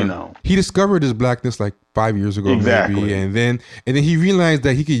not, you know. He discovered his blackness like 5 years ago, maybe, and then he realized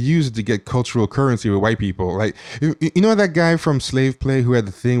that he could use it to get cultural currency with white people. Like, you know that guy from Slave Play who had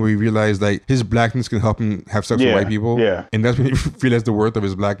the thing where he realized like his blackness can help him have sex with white people, and that's when he realized the worth of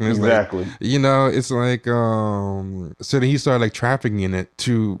his blackness. Exactly. Like, you know, it's like so then he started like trafficking in it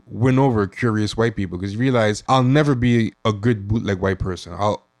to win over curious white people because he realized I'll never be a good bootleg white person.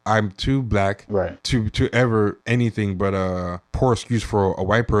 I'm too black to ever anything but a poor excuse for a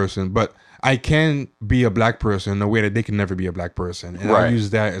white person, but I can be a black person in a way that they can never be a black person, and I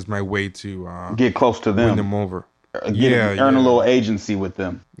use that as my way to get close to them, win them over. Earn a little agency with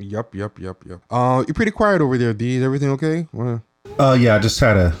them. Yep. You're pretty quiet over there, D. Is everything okay? Yeah, I just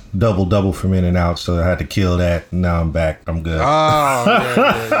had a double from In-N-Out, so I had to kill that. Now I'm back. I'm good.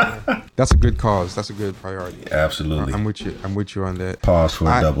 Yeah. That's a good cause. That's a good priority. Absolutely. I'm with you on that. Pause for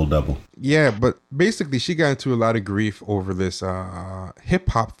a double. Yeah, but basically she got into a lot of grief over this hip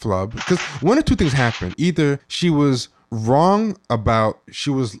hop flub because one or two things happened. Either she was lying about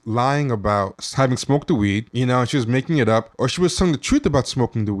having smoked the weed, and she was making it up, or she was telling the truth about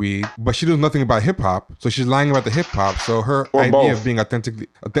smoking the weed, but she knows nothing about hip hop, so she's lying about the hip hop. So her idea of being authentically,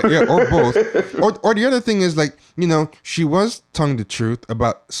 or both, or the other thing is like, she was telling the truth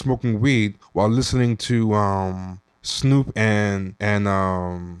about smoking weed while listening to Snoop and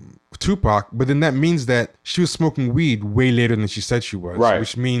Tupac, but then that means that she was smoking weed way later than she said she was,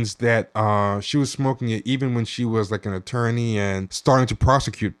 which means that she was smoking it even when she was like an attorney and starting to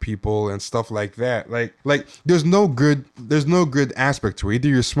prosecute people and stuff like that. Like there's no good aspect to it. Either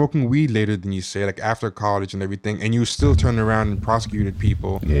you're smoking weed later than you say, like after college and everything, and you still turn around and prosecuted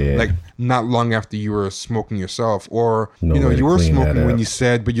people like not long after you were smoking yourself, or you were smoking when you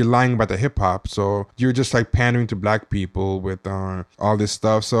said, but you're lying about the hip hop, so you're just like pandering to black people with all this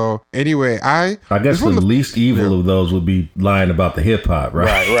stuff. So anyway, I guess the least evil of those would be lying about the hip hop,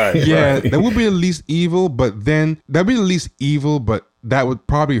 right? Yeah, that would be the least evil, but then that would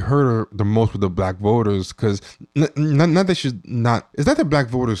probably hurt her the most with the black voters, because not that it's not that black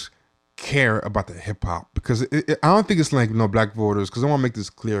voters care about the hip hop, because I don't think it's like black voters, because I want to make this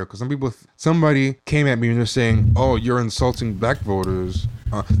clear, because somebody came at me and they're saying, oh, you're insulting black voters.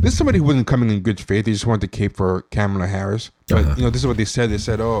 This is somebody who wasn't coming in good faith. They just wanted to cape for Kamala Harris, but this is what they said. They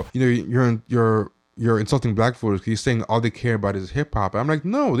said, oh, you're insulting black voters because you're saying all they care about is hip hop. I'm like,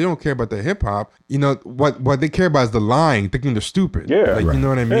 no, they don't care about the hip hop. What they care about is the lying, thinking they're stupid. Yeah, you know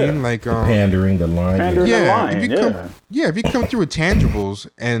what I mean? Yeah. Like the pandering, the lying. If you come through with tangibles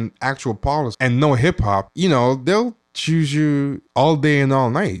and actual policy and no hip hop, they'll choose you all day and all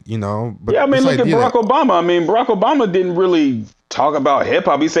night. But look at Barack Obama. Barack Obama didn't really talk about hip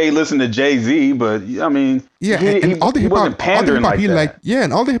hop. He say he listened to Jay-Z, but and all the hip hop, pandering like that.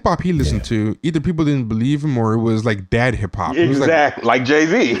 And all the hip hop he listened to, either people didn't believe him or it was like dad hip hop. Exactly, like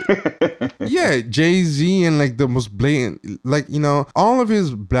Jay-Z. Jay-Z and like the most blatant, all of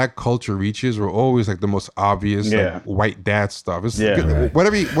his black culture reaches were always like the most obvious like, white dad stuff. It's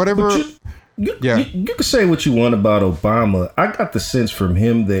whatever. You can say what you want about Obama. I got the sense from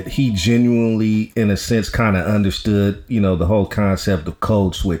him that he genuinely, in a sense, kind of understood, the whole concept of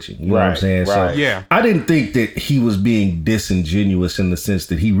code switching. You know what I'm saying? Right. So I didn't think that he was being disingenuous in the sense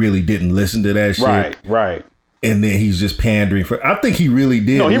that he really didn't listen to that shit. Right. And then he's just pandering for. I think he really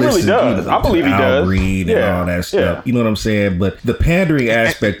did. No, he really does. I believe he does. Reed and all that stuff. Yeah. You know what I'm saying? But the pandering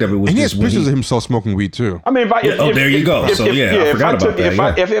aspect of it was. And he has pictures of himself smoking weed too. There you go. I forgot about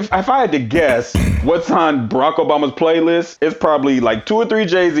that. If I had to guess what's on Barack Obama's playlist, it's probably like 2 or 3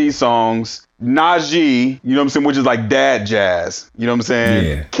 Jay-Z songs. Najee, you know what I'm saying, which is like dad jazz. You know what I'm saying?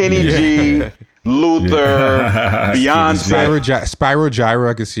 Yeah. Kenny G. Luther, Beyonce, Spyro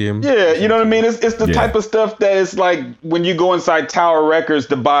Gyra, I can see him. Yeah, you know what I mean. It's the type of stuff that is like when you go inside Tower Records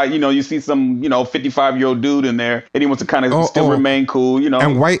to buy. You see some 55-year-old dude in there, and he wants to kind of still remain cool.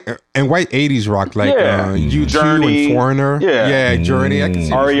 And white 80s rock like U2 Journey, and Foreigner. Journey. I can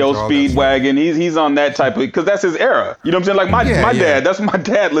see REO Speedwagon. He's on that type of, because that's his era. You know what I'm saying? Like my dad. That's what my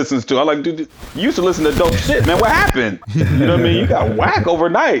dad listens to. I like, dude, you used to listen to dope shit, man. What happened? You know what I mean? You got whack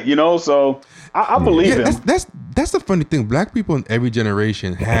overnight. So. I believe him. That's the funny thing. Black people in every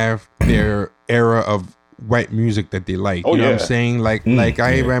generation have their era of white music that they like. You know what I'm saying? Like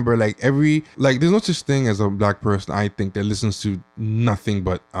I remember there's no such thing as a black person, I think, that listens to nothing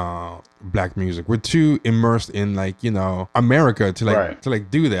but black music. We're too immersed in America to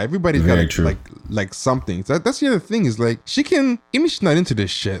do that. Everybody's got like something. So that's the other thing is like even she's not into this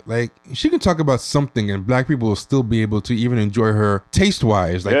shit, like she can talk about something and black people will still be able to even enjoy her taste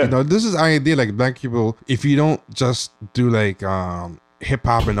wise. This is the idea, like black people, if you don't just do like hip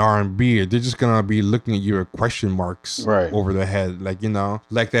hop and R&B, they're just gonna be looking at you with question marks over their head, like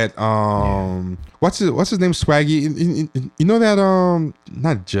that. What's his name? Swaggy. You know that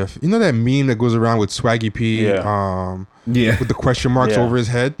not Jeff. You know that meme that goes around with Swaggy P. with the question marks over his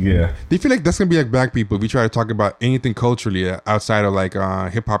head. Yeah. They feel like that's gonna be like black people. If we try to talk about anything culturally outside of like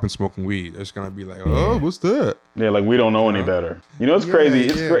hip hop and smoking weed, it's gonna be like, oh, what's that? Yeah, like we don't know any better. You know, it's crazy.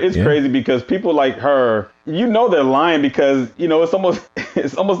 It's crazy because people like her, you know, they're lying because, you know, it's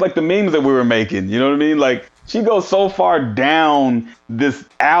almost like the memes that we were making. You know what I mean? Like she goes so far down this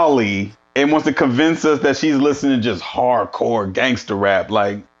alley and wants to convince us that she's listening to just hardcore gangster rap.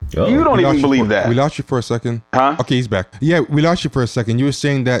 Like, you don't even believe that. We lost you for a second. Huh? Okay, he's back. Yeah, we lost you for a second. You were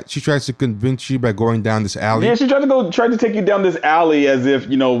saying that she tries to convince you by going down this alley. Yeah, she tried to take you down this alley as if,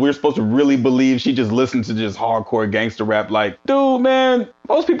 you know, we're supposed to really believe she just listens to just hardcore gangster rap. Like, dude, man,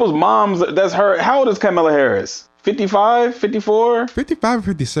 most people's moms, that's her. How old is Kamala Harris? 55, 54? 55 or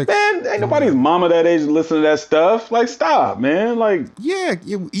 56. Man, ain't nobody's mama that age listening to that stuff. Like, stop, man. Like, yeah,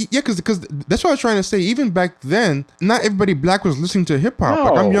 because that's what I was trying to say. Even back then, not everybody black was listening to hip hop. No.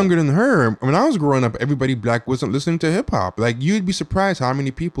 Like, I'm younger than her. When I was growing up, everybody black wasn't listening to hip hop. Like, you'd be surprised how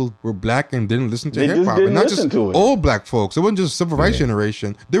many people were black and didn't listen to hip hop. And not just all black folks. It wasn't just civil rights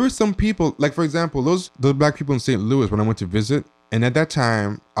generation. There were some people, like for example, those black people in St. Louis when I went to visit. And at that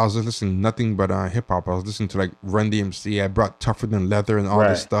time, I was listening to nothing but hip hop. I was listening to like Run DMC. I brought Tougher Than Leather and all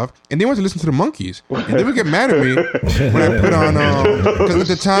this stuff. And they wanted to listen to the Monkees. And they would get mad at me when I put on, because at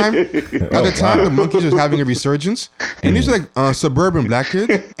the time, the Monkees was having a resurgence. And these were like suburban black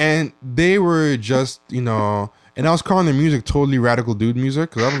kids. And they were just, you know, and I was calling their music totally radical dude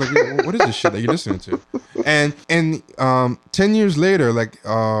music. Because I was like, what is this shit that you're listening to? And 10 years later, like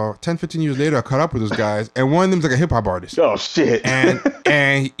 10, 15 years later, I caught up with those guys. And one of them's like a hip hop artist. Oh, shit.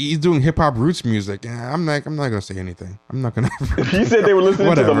 And he's doing hip hop roots music. And I'm not going to say anything. I'm not going to. You said they were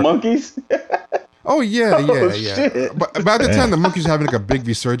listening to the Monkees? Oh yeah. But at the time, the Monkees were having like a big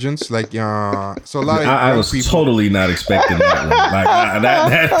resurgence. Like, so a lot of I was people, totally not expecting that one. Like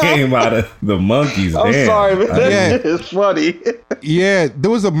that came out of the Monkees. I'm sorry, man. It's funny. Yeah, there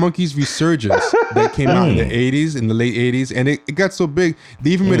was a Monkees resurgence that came out in the 80s, in the late 80s, and it got so big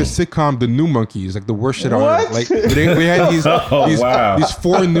they even made a sitcom, The New Monkees, like the worst shit on earth. Like we had these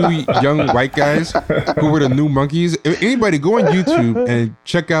four new young white guys who were the New Monkees. If anybody go on YouTube and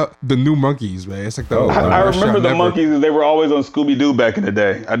check out The New Monkees, man. It's like I remember the Monkees. They were always on Scooby Doo back in the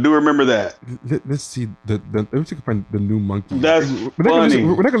day. I do remember that. Let's see let's see if I can find The New Monkees. That's funny.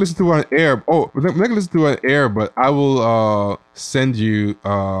 We're not gonna listen to it on air. We're not gonna listen to it on air, but I will send you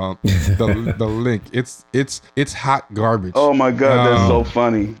the link. It's hot garbage. Oh my god, that's so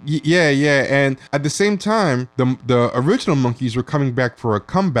funny. Yeah, and at the same time, the original Monkees were coming back for a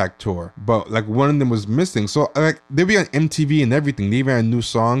comeback tour, but like one of them was missing. So like they'd be on MTV and everything. They even had a new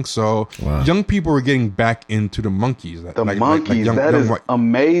song. So young people were getting back into the Monkees. The Monkees, that is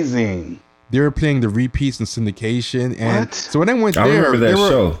amazing. They were playing the repeats and syndication, and so when I went there, I remember that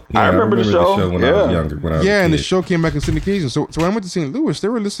show. I remember the show when I was younger. When I was a and kid. the show came back in syndication. So when I went to St. Louis, they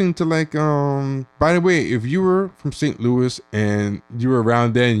were listening to like. By the way, if you were from St. Louis and you were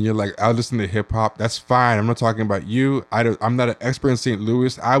around then, and you're like, I listen to hip hop. That's fine. I'm not talking about you. I'm not an expert in St.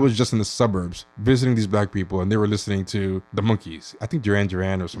 Louis. I was just in the suburbs visiting these black people, and they were listening to the Monkees. I think Duran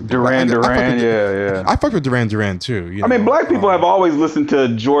Duran or something. Duran, yeah. I fucked with Duran Duran too. You know? I mean, black people have always listened to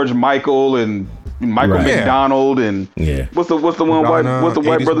George Michael and Michael McDonald and what's the one Madonna, what's the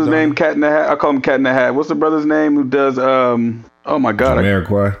white brother's name? Cat in the Hat. I call him Cat in the Hat. What's the brother's name who does oh my god,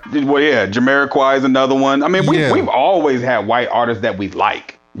 Jamiroquai. Well, yeah, Jamiroquai is another one. I mean, we've always had white artists that we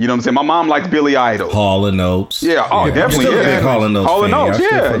like. You know what I'm saying? My mom likes Billy Idol. Hall & Oates. Yeah, definitely. Hall & Oates. Hall & Oates,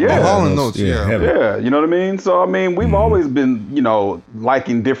 yeah. Hall & Oates, yeah. You know what I mean? So I mean, we've always been, you know,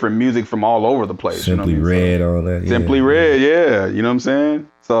 liking different music from all over the place. Simply Red, all that. Simply Red, yeah. You know what I'm saying?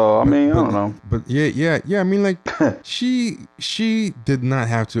 So I mean, I don't know. But yeah. I mean, like she did not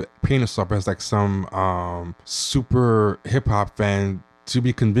have to paint herself as like some super hip hop fan to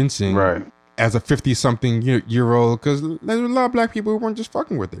be convincing, right? As a 50-something year old, because there's a lot of black people who weren't just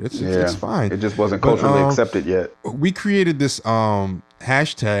fucking with it. It's fine. It just wasn't culturally accepted yet. We created this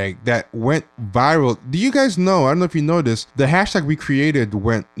hashtag that went viral. Do you guys know? I don't know if you know this. The hashtag we created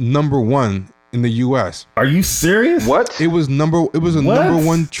went #1 in the U.S. Are you serious? What? It was a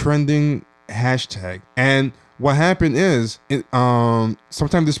 #1 trending hashtag. And what happened is,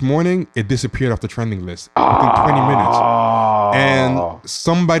 sometime this morning, it disappeared off the trending list within 20 minutes. And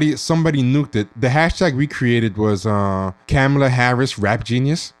somebody nuked it. The hashtag we created was Kamala Harris Rap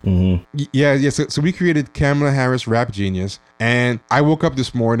Genius. Mm-hmm. Yeah. So we created Kamala Harris Rap Genius. And I woke up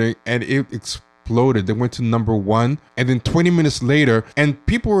this morning and it exploded. They went to number 1, and then 20 minutes later, and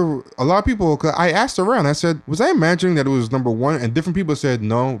a lot of people, cause I asked around, I said, was I imagining that it was number 1? And different people said,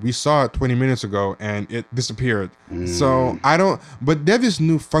 no, we saw it 20 minutes ago and it disappeared. So I don't, but they have this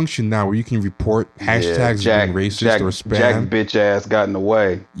new function now where you can report hashtags being racist or spam. Jack bitch ass got in the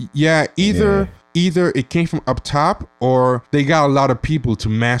way. Yeah, either it came from up top or they got a lot of people to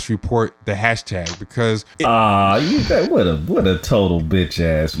mass report the hashtag because what a total bitch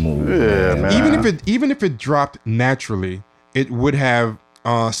ass move. Yeah, man. Even if it dropped naturally, it would have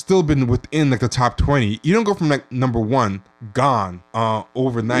still been within like the top 20. You don't go from like number 1 gone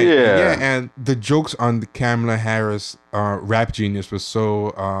overnight. Yeah, and the jokes on the Kamala Harris Rap Genius was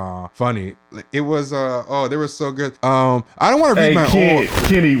so funny. It was they were so good. I don't want to read my own.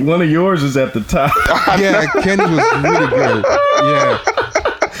 Kenny, one of yours is at the top. Yeah, Kenny was really good. Yeah,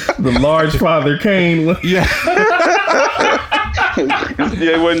 the large Father Kane one. Yeah.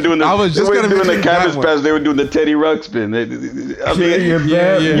 They wasn't doing the. I was just doing the Cabbage Patch. They were doing the Teddy Ruxpin.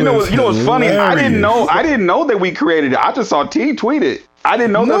 You know what's funny? Hilarious. I didn't know that we created it. I just saw T tweet it. I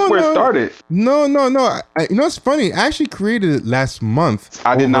didn't know that's where it started. No. You know what's funny? I actually created it last month.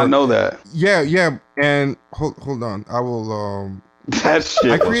 I did not know that. Yeah. And hold on. I will. That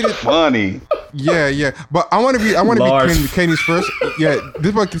shit was funny. Yeah. But I want to be Kenny's first. Yeah.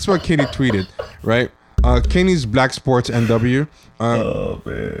 This is what Kenny tweeted. Right. Kenny's Black Sports NW.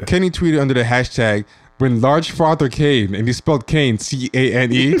 Man. Kenny tweeted under the hashtag when Large Father Kane, and he spelled Kane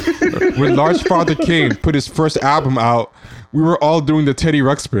Cane. When Large Father Kane put his first album out, we were all doing the Teddy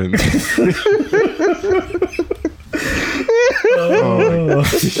Ruxpin.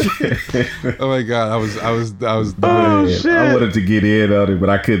 Oh my god, I was oh, shit. I wanted to get in on it, but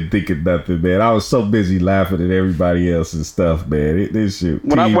I couldn't think of nothing, man. I was so busy laughing at everybody else's stuff, man. This shit.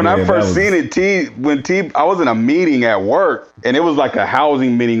 When I first seen it, I was in a meeting at work, and it was like a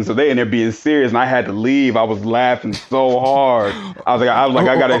housing meeting, so they in there being serious, and I had to leave. I was laughing so hard. I was like,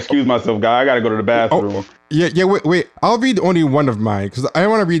 I gotta excuse myself, guy. I gotta go to the bathroom. Yeah. Wait. I'll read only one of mine because I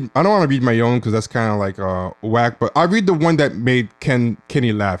don't want to read my own because that's kind of like whack. But I'll read the one that made Kenny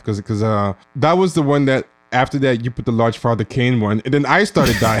laugh because that was the one that after that you put the Large Father Kane one, and then I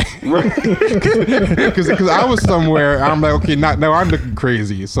started dying because I was somewhere. And I'm like, okay, now I'm looking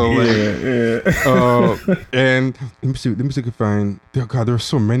crazy. So and let me see if I can find. Oh God, there were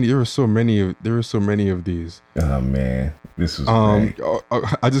so many of these. Oh man. This was great.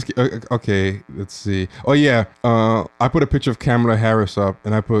 Okay, let's see. Oh yeah, I put a picture of Kamala Harris up,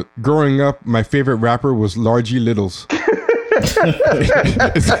 and I put, growing up, my favorite rapper was Largie Littles. instead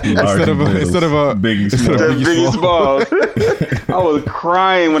of a Biggie Smalls. I was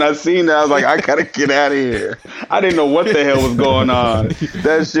crying when I seen that. I was like, I gotta get out of here. I didn't know what the hell was going on.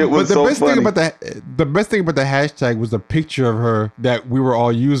 That shit was so funny. The best thing about the hashtag was the picture of her that we were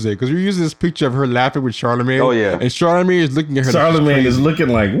all using, because we were using this picture of her laughing with Charlamagne. Oh yeah, and Charlamagne is looking at her. Charlamagne is looking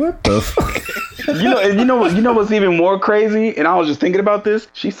like, what the fuck? You know what's even more crazy? And I was just thinking about this.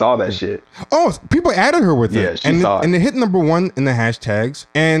 She saw that shit. Oh, people added her with it. Yeah, she saw it. And they hit number 1 in the hashtags.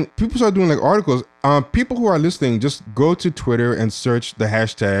 And people started doing like articles. People who are listening, just go to Twitter and search the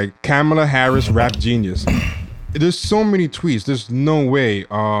hashtag Kamala Harris Rap Genius. There's so many tweets. There's no way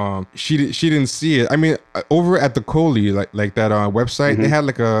she didn't see it. I mean, over at the Coley, like that website, they had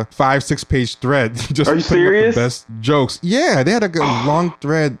like a 5-6 page thread. Just are you serious? The best jokes. Yeah, they had a long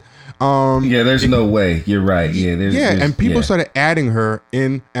thread. There's no way. You're right. Yeah, and people started adding her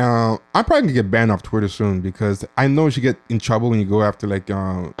in. I'm probably gonna get banned off Twitter soon because I know she get in trouble when you go after like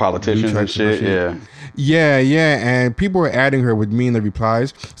politicians and shit. Yeah, and people were adding her with me in the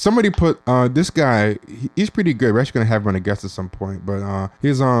replies. Somebody put this guy. He's pretty good. We're actually gonna have him on a guest at some point, but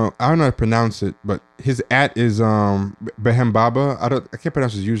he's I don't know how to pronounce it, but his @ is Behem Baba. I can't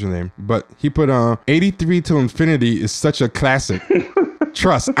pronounce his username, but he put 83 till infinity is such a classic.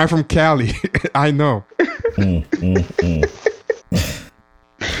 Trust, I'm from Cali. I know.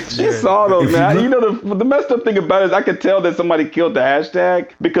 She saw those, man. You know, the messed up thing about it is I could tell that somebody killed the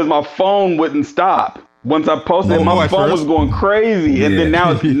hashtag because my phone wouldn't stop. Once I posted, my phone was going crazy, and then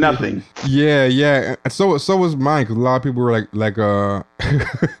now it's nothing. Yeah. So was mine, because a lot of people were like,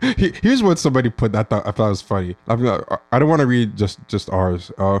 here's what somebody put. I thought it was funny. I don't want to read just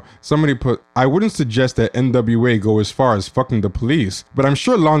ours. Somebody put, I wouldn't suggest that NWA go as far as fucking the police, but I'm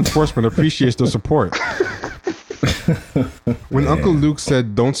sure law enforcement appreciates the support. When Uncle Luke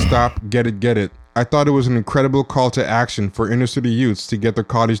said, "Don't stop, get it," I thought it was an incredible call to action for inner city youths to get their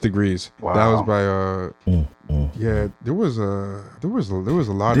college degrees. Wow. That was by yeah, there was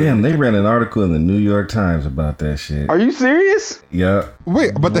a lot. Damn, they ran an article in the New York Times about that shit. Are you serious? Yeah.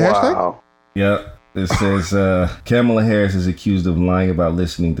 Wait, about the hashtag? Yeah. It says Kamala Harris is accused of lying about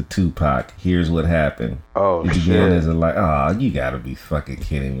listening to Tupac. Here's what happened. Oh, shit. Again, is like, you gotta be fucking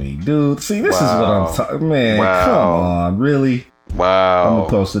kidding me, dude. See, this is what I'm talking. Man, come on, really? Wow. I'm gonna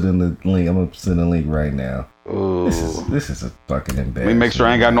post it in the link. I'm gonna send a link right now. Ooh. This is a fucking embarrassment. Let me make sure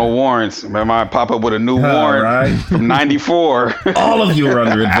I ain't got no warrants. I might pop up with a new warrant from 94. All of you are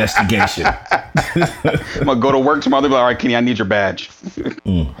under investigation. I'm gonna go to work tomorrow. They'll be like, all right, Kenny, I need your badge.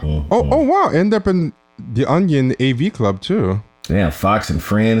 Oh wow! End up in the Onion AV Club too. Yeah, Fox and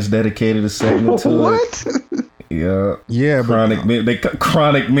Friends dedicated a segment to what? It. Yeah. Yeah.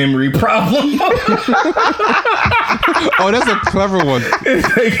 Chronic memory problem. Oh, that's a clever one.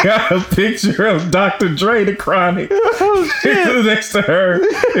 They got a picture of Dr. Dre, the Chronic, next to her,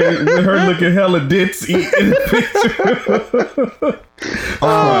 with her looking hella ditzy in the picture.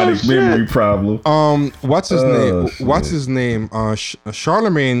 Chronic memory problem. What's his name? Shit. What's his name?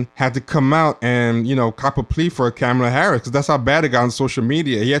 Charlemagne had to come out and cop a plea for Kamala Harris because that's how bad it got on social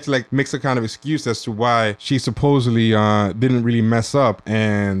media. He had to make some kind of excuse as to why she supposedly didn't really mess up,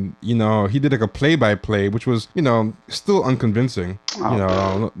 and he did a play-by-play, which was still unconvincing.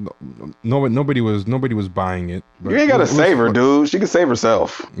 Nobody was buying it. You ain't gotta save her, dude. She can save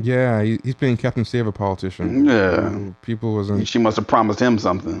herself. Yeah, he's been Captain Save a politician. Yeah, people wasn't. She must have promised him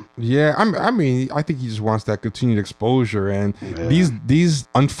something. Yeah, I think he just wants that continued exposure, and these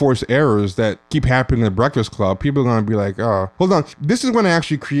unforced errors that keep happening at Breakfast Club. People are gonna be like, oh, hold on, this is when I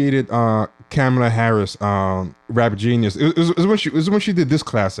actually created Kamala Harris, Rap Genius. It was when she did this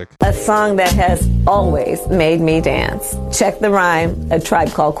classic. A song that has always made me dance. Check the rhyme, A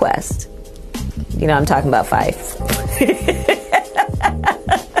Tribe Called Quest. I'm talking about Fife.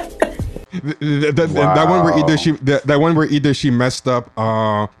 That one where either she messed up,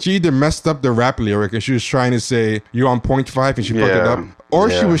 she either messed up the rap lyric and she was trying to say you're on point Fife and she fucked it up, or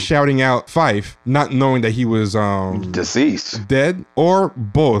she was shouting out Fife not knowing that he was deceased, dead, or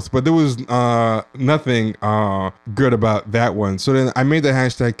both. But there was nothing good about that one. So then I made the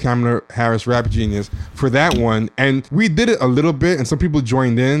hashtag Kamala Harris Rap Genius for that one, and we did it a little bit, and some people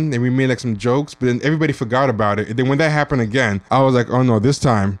joined in and we made some jokes, but then everybody forgot about it. And then when that happened again, I was like, oh no, this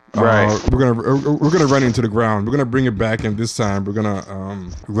time we're gonna run into the ground. We're gonna bring it back, and this time we're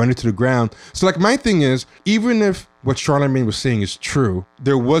gonna run it to the ground. So my thing is, even if what Charlemagne was saying is true,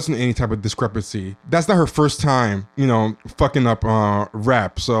 there wasn't any type of discrepancy. That's not her first time, fucking up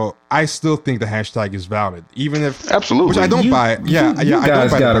rap. So I still think the hashtag is valid, even if absolutely, which I don't buy it. You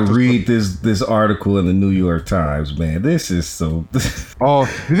guys gotta read this article in the New York Times, man. This is so. Oh,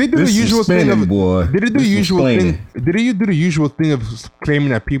 did they do the usual thing of boy? Did they do the usual thing? Did you do the usual thing of claiming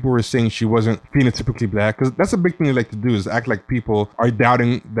that people were saying she wasn't phenotypically black? Because that's a big thing they like to do, is act like people are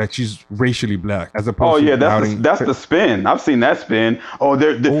doubting that she's racially black, as opposed to doubting. That's the spin. I've seen that spin. Oh,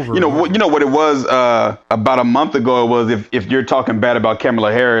 you know what it was about a month ago. It was if you're talking bad about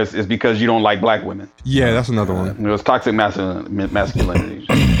Kamala Harris, it's because you don't like black women. Yeah, that's another one. It was toxic masculinity.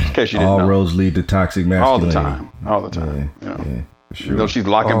 In case you didn't know. All roads lead to toxic masculinity. All the time. Yeah, for sure. She's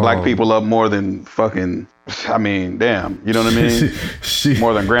locking black people up more than fucking. I mean, damn. You know what I mean? she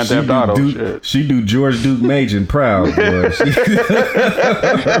more than Grand Theft Auto. She do George Duke Majan proud.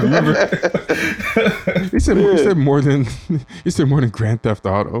 Remember? He said more than Grand Theft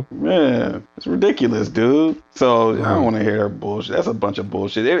Auto. Man, it's ridiculous, dude. So I don't want to hear that bullshit. That's a bunch of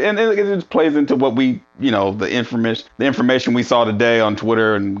bullshit. And it just plays into what we, the information we saw today on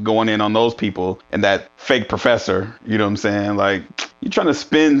Twitter and going in on those people and that fake professor. You know what I'm saying? Like, you trying to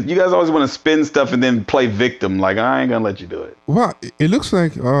spin. You guys always want to spin stuff and then play victim. Like, I ain't gonna let you do it. Well, it looks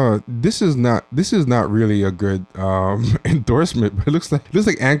like this is not really a good endorsement. But it looks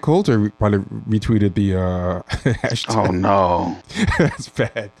like Ann Coulter probably retweeted the hashtag. Oh no, that's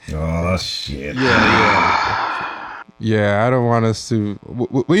bad. Oh shit. Yeah, I don't want us to.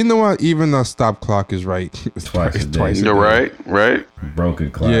 Well, you know what? Even the stop clock is right. Twice a day. You're right.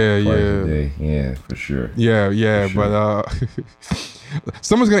 Broken clock. Yeah, twice a day. Yeah, for sure. Yeah, for sure. But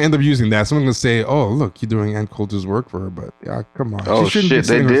someone's gonna end up using that. Someone's gonna say, "Oh, look, you're doing Ann Coulter's work for her." But yeah, come on. Oh shit,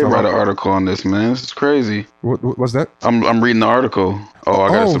 they did write an article on this, man. This is crazy. What's that? I'm reading the article. Oh, I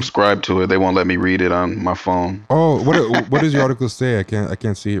gotta subscribe to it. They won't let me read it on my phone. Oh, what does your article say? I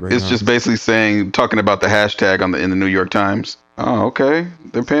can't see it right now. It's just basically talking about the hashtag in the New York Times. Oh, okay.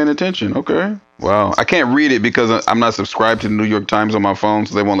 They're paying attention. Okay. Wow. I can't read it because I'm not subscribed to the New York Times on my phone,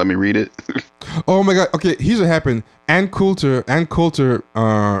 so they won't let me read it. Oh my God. Okay, here's what happened. Ann Coulter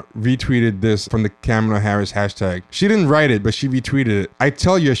retweeted this from the Kamala Harris hashtag. She didn't write it, but she retweeted it. I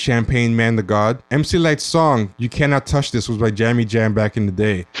tell you, Champagne Man the God. MC Light's song, You Cannot Touch This, was by Jammy Jam back in the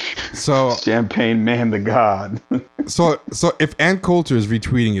day. So Champagne Man the God. so if Ann Coulter is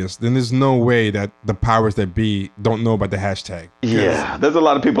retweeting this, then there's no way that the powers that be don't know about the hashtag. Yeah, there's a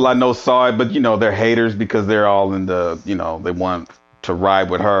lot of people I know saw it, but they're haters because they're all in the, they want to ride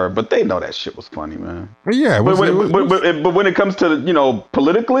with her, but they know that shit was funny, man. Yeah, but when it comes to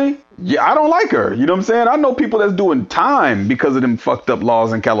politically, yeah, I don't like her. You know what I'm saying? I know people that's doing time because of them fucked up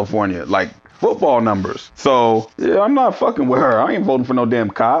laws in California, like football numbers. So yeah, I'm not fucking with her. I ain't voting for no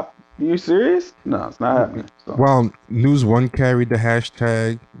damn cop. Are you serious? No, it's not happening. So. Well, News One carried the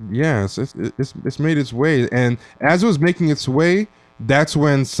hashtag. Yes, it's made its way, and as it was making its way, that's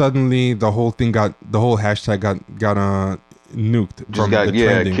when suddenly the whole hashtag got nuked. Just got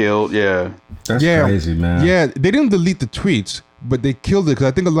killed. Yeah, that's crazy, man. Yeah, they didn't delete the tweets, but they killed it because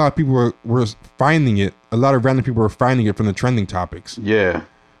I think a lot of people were finding it. A lot of random people were finding it from the trending topics. Yeah.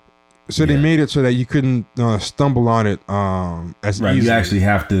 So they made it so that you couldn't stumble on it as easily. You actually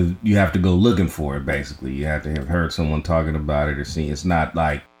have to go looking for it. Basically, you have to have heard someone talking about it or seen. It's not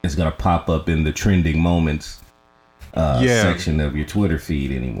like it's gonna pop up in the trending moments section of your Twitter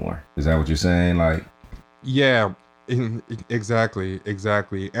feed anymore. Is that what you're saying? Like, yeah. Exactly.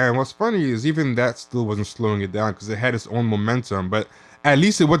 And what's funny is even that still wasn't slowing it down because it had its own momentum, but at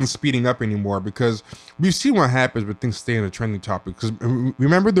least it wasn't speeding up anymore because we've seen what happens when things stay in a trending topic. Because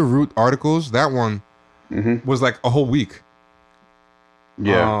remember the Root articles? That one was like a whole week.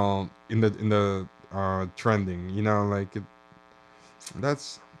 Yeah. In the trending, like that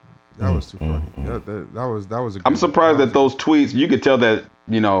was too funny. That was. I'm surprised that those tweets. You could tell that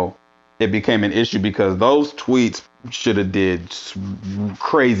it became an issue because those tweets should have did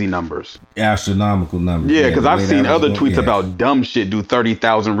crazy numbers, astronomical numbers. Yeah, because I've seen other tweets about dumb shit do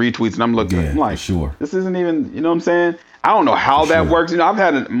 30,000 retweets, and I'm looking, I'm like, sure, this isn't even. You know what I'm saying? I don't know how that works. I've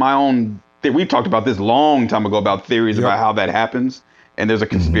had my own. We talked about this long time ago about theories about how that happens, and there's a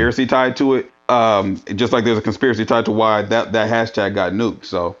conspiracy tied to it. Just like there's a conspiracy tied to why that hashtag got nuked.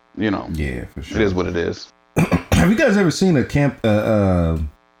 So yeah, for sure, it is what it is. Have you guys ever seen a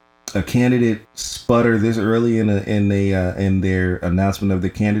candidate sputter this early in their announcement of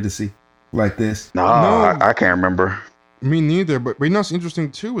their candidacy like this? No, I can't remember. Me neither. But what's interesting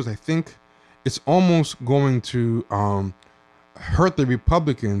too is I think it's almost going to hurt the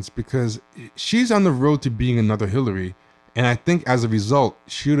Republicans because she's on the road to being another Hillary, and I think as a result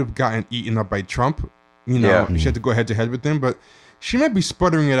she would have gotten eaten up by Trump. She had to go head to head with him, but she might be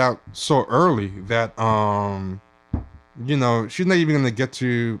sputtering it out so early that she's not even going to get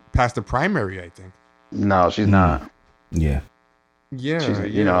to past the primary, I think. No, she's not. Yeah.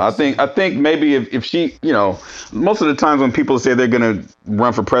 Yeah. I think maybe if she, most of the times when people say they're going to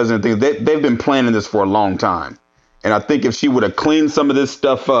run for president, they've been planning this for a long time. And I think if she would have cleaned some of this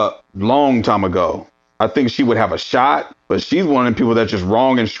stuff up long time ago, I think she would have a shot. But she's one of the people that's just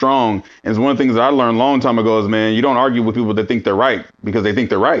wrong and strong. And it's one of the things that I learned a long time ago is, man, you don't argue with people that think they're right because they think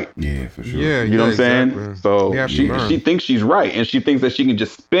they're right. Yeah, for sure. Yeah, you know what I'm saying? So she thinks she's right, and she thinks that she can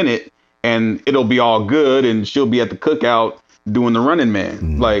just spin it and it'll be all good, and she'll be at the cookout doing the Running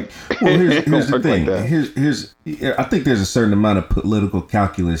Man. Like, well, here's the thing. I think there's a certain amount of political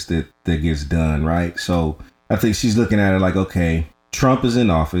calculus that gets done, right? So I think she's looking at it like, okay, Trump is in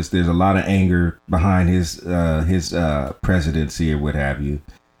office. There's a lot of anger behind his presidency or what have you.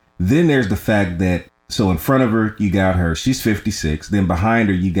 Then there's the fact that, so in front of her, you got her. She's 56. Then behind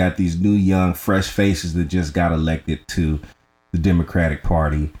her, you got these new, young, fresh faces that just got elected to the Democratic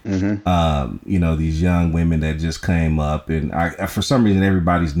Party. These young women that just came up. And I for some reason,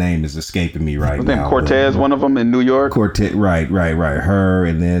 everybody's name is escaping me right now. Cortez, one of them in New York? Cortez, right. Her.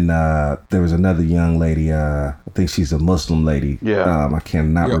 And then there was another young lady. I think she's a Muslim lady. Yeah. I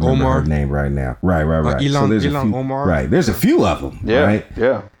cannot remember Omar. her name right now. Right. Ilhan Omar. Right. There's a few of them. Yeah. Right.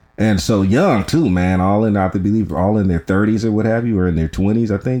 Yeah. And so young too, man. All in their 30s or what have you, or in their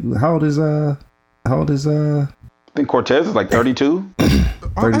 20s. I think. How old is I think Cortez is like 32. 32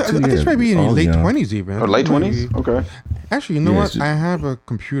 I think it's maybe in his late 20s even. Or late 20s? Okay. Actually, you know what? I have a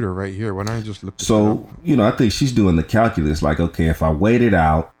computer right here. Why don't I just look this up? I think she's doing the calculus like, okay, if I wait it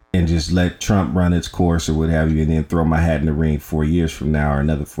out and just let Trump run its course or what have you, and then throw my hat in the ring 4 years from now or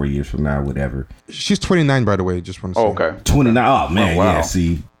another 4 years from now or whatever. She's 29, by the way. Just want to say. Okay. 29. Oh, man. Oh, wow. Yeah,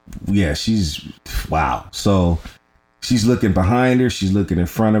 see. Yeah, wow. So she's looking behind her. She's looking in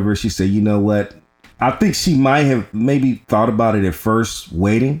front of her. She said, you know what? I think she might have maybe thought about it at first,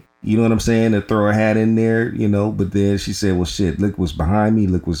 waiting, You know what I'm saying? To throw a hat in there, you know. But then she said, "Well, shit, look what's behind me.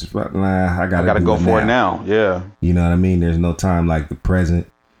 Look what's I gotta go for it now." Yeah. You know what I mean? There's no time like the present.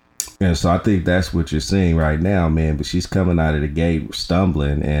 And so I think that's what you're seeing right now, man. But she's coming out of the gate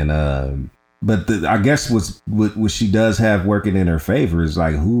stumbling, and but I guess what she does have working in her favor is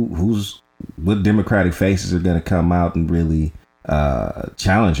like what Democratic faces are going to come out and really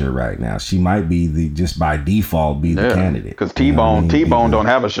challenge her right now. She might be just by default be the candidate. Because T-Bone don't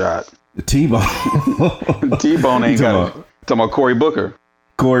have a shot. T-Bone ain't got it. Talking about Cory Booker.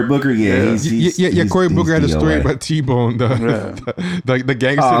 Cory Booker, he's Cory Booker had a story about T-Bone, the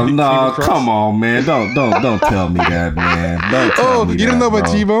gangster. Oh no, come on, man! Don't tell me that, man. Don't tell me you didn't know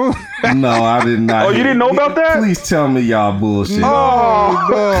about T-Bone? No, I did not. Oh, you didn't know about that? Please tell me y'all bullshit. No.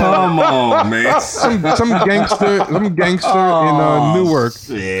 Come on, man. Some gangster in Newark.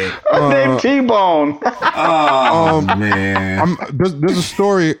 Named T-Bone. Man. There's a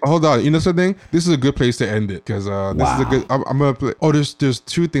story. Hold on. You know something? This is a good place to end it because this is a good. I'm gonna play. Oh, there's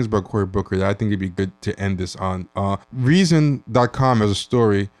two things about Cory Booker that I think it'd be good to end this on. Reason.com has a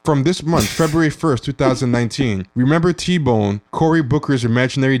story from this month, February 1st, 2019. Remember T-Bone, Cory Booker's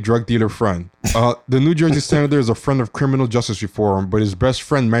imaginary drug dealer friend. The New Jersey senator is a friend of criminal justice reform, but his best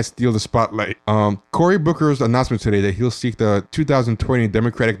friend might steal the spotlight. Cory Booker's announcement today that he'll seek the 2020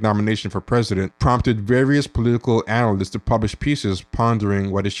 Democratic nomination for president prompted various political analysts to publish pieces pondering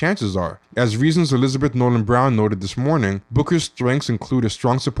what his chances are. As Reason's Elizabeth Nolan Brown noted this morning, Booker's strengths include a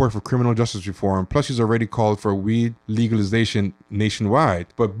strong support for criminal justice reform, plus he's already called for weed legalization nationwide.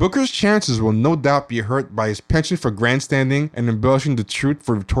 But Booker's chances will no doubt be hurt by his penchant for grandstanding and embellishing the truth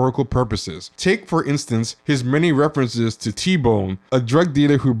for rhetorical purposes. Take, for instance, his many references to T-Bone, a drug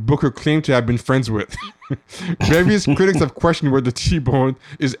dealer who Booker claimed to have been friends with. Various critics have questioned whether T-Bone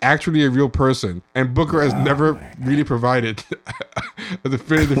is actually a real person, and Booker has never really provided a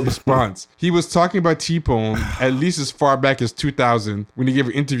definitive response. He was talking about T-Bone at least as far back as 2000 when he gave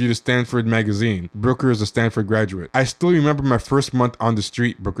an interview to Stanford magazine. Booker is a Stanford graduate. I still remember my first month on the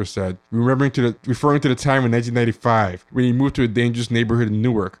street, Booker said, referring to the time in 1995 when he moved to a dangerous neighborhood in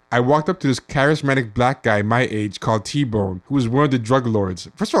Newark. I walked up to this charismatic black guy my age called T-Bone, who was one of the drug lords.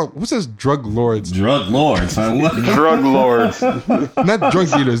 First of all, what says drug lords? Drug lords, huh? What? Drug lords. Not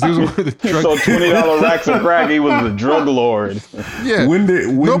drug dealers. These were the drug So $20 racks of crack, he was a drug lord. Yeah.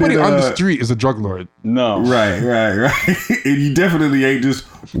 Nobody on the street is a drug lord. No. Right. And you definitely ain't just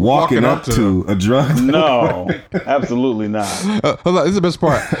walking up to a drug lord. No, absolutely not. Hold on, this is the best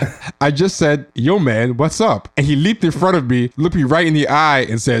part. I just said, "Yo, man, what's up?" And he leaped in front of me, looked me right in the eye,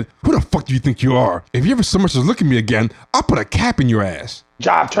 and said, "Who the fuck do you think you are? If you ever so much as look at me again, I'll put a cap in your ass."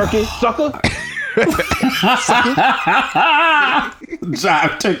 Jive turkey, sucker.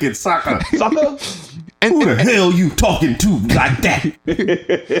 Jive turkey, sucker. Sucker. Who the hell you talking to like that?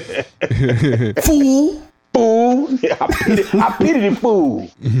 Fool. Fool. I pity the fool.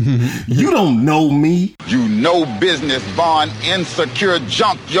 You don't know me. You no business born insecure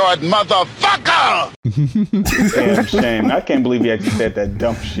junkyard motherfucker. Damn shame. I can't believe he actually said that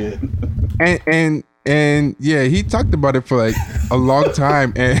dumb shit. And yeah, he talked about it for like a long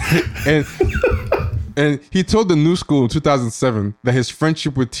time, and he told the New School in 2007 that his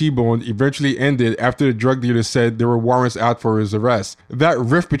friendship with T-Bone eventually ended after the drug dealer said there were warrants out for his arrest. That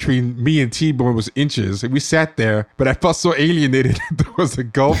rift between me and T-Bone was inches. We sat there, but I felt so alienated. There was a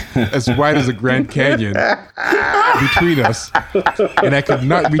gulf as wide as a Grand Canyon between us, and I could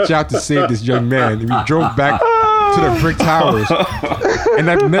not reach out to save this young man. We drove back to the brick towers, and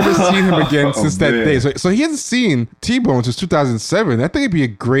I've never seen him again since that day. So he hasn't seen T-Bone since 2007. I think it'd be a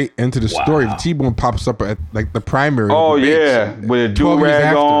great end to the story if T-Bone pops up at like the primary. Oh yeah, with a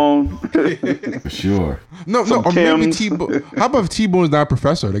do-rag on. For sure. No, or maybe T-Bone. How about if T-Bone is not a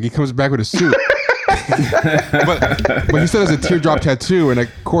professor? Like he comes back with a suit. but he said it's a teardrop tattoo, and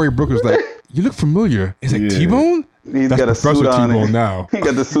like Cory Booker was like, "You look familiar." He's like, T-Bone? He's That's got a Professor suit on. T-Bone now. He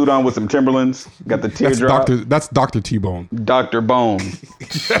got the suit on with some Timberlands. Got the teardrop. That's Dr. T-Bone. Dr. Bone.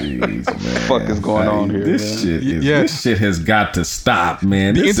 Jeez, man. What the fuck is going on here? This shit has got to stop,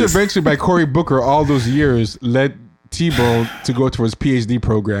 man. The intervention by Cory Booker all those years led T-Bone to go to his PhD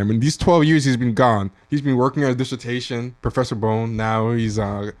program. In these 12 years he's been gone, he's been working on a dissertation. Professor Bone. Now he's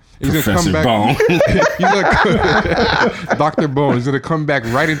gonna come back. Bone. Dr. Bone. He's gonna come back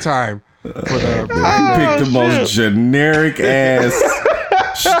right in time. I picked the most generic ass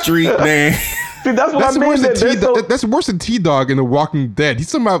street name See, that's what I mean. That's worse than T-Dog in The Walking Dead. He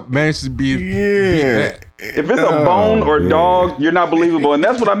somehow managed to be. Yeah. If it's a bone or dog, you're not believable, and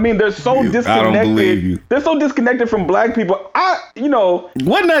that's what I mean. They're so disconnected. I don't believe you. They're so disconnected from black people.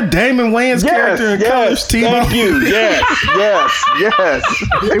 Wasn't that Damon Wayans' character in Colors? T-Bone. Thank you. Yes.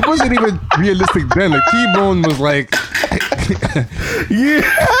 It wasn't even realistic then. Like T-Bone was like, yeah.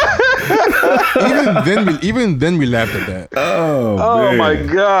 even then we laughed at that. Oh my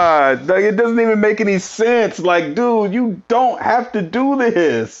God! Like, it doesn't even make any sense. Like, dude, you don't have to do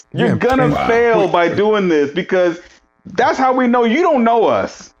this. You're gonna fail by doing this because that's how we know you don't know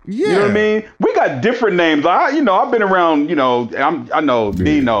us. Yeah. You know what I mean? We got different names. I've been around. I know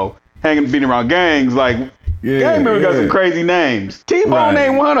Dino being around gangs. Like, gang members got some crazy names. T-Bone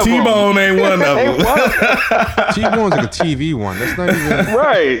ain't one of them. T-Bone ain't one of them. T-Bone's like a TV one. That's not even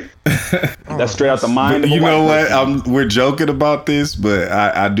right. That's straight out the mind. You know what? We're joking about this, but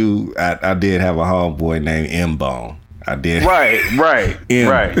I did have a homeboy named M-Bone. I did. Right.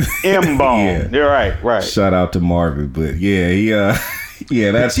 M-Bone. You're right. Shout out to Marvin, but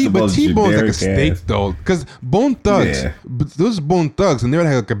that's but T-Bone's like a steak though, because Bone Thugs, but those Bone Thugs, and they're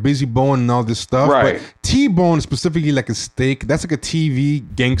like a Busy Bone and all this stuff. Right. But T-Bone is specifically like a steak. That's like a TV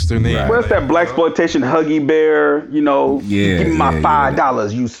gangster name. Right. Where's that blaxploitation Huggy Bear? Give me my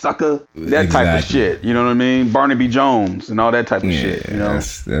 $5, you sucker. That type of shit. You know what I mean? Barnaby Jones and all that type of shit.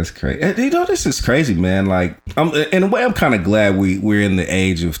 That's crazy. This is crazy, man. Like, in a way, I'm kind of glad we're in the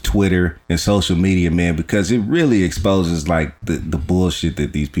age of Twitter and social media, man, because it really exposes like the bullshit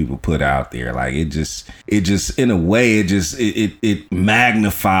that these people put out there. Like it just in a way it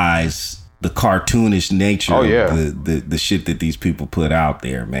magnifies the cartoonish nature of the shit that these people put out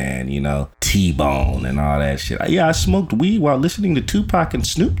there, man. T-Bone and all that shit. I smoked weed while listening to Tupac and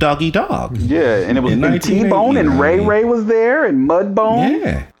Snoop Doggy Dogg. Yeah, and it was T-Bone and Ray was there and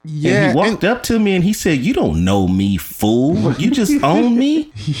Mudbone. Yeah, and he walked up to me and he said, "You don't know me, fool. You just own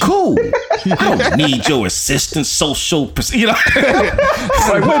me. Cool. I don't need your assistance, social." It's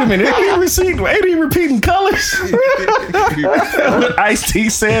like, wait a minute, ain't he repeating Colors? What Ice-T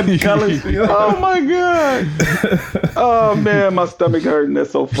said in Colors. Oh my God. Oh man, my stomach hurting. That's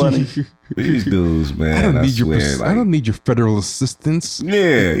so funny. These dudes, man. I don't need your federal assistance.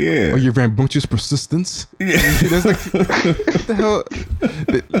 Yeah. Or your rambunctious persistence. Yeah. That's like, what the hell?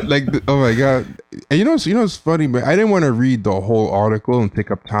 Oh my God. And you know what's funny, but I didn't want to read the whole article and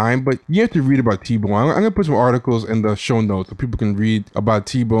take up time, but you have to read about T-Bone. I'm going to put some articles in the show notes so people can read about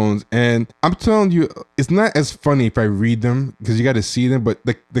T-Bones. And I'm telling you, it's not as funny if I read them because you got to see them, but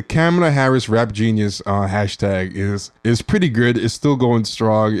the Kamala Harris Rap Genius hashtag is pretty good. It's still going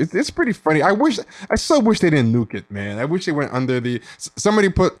strong. It's pretty funny. I so wish they didn't nuke it, man. I wish they went under somebody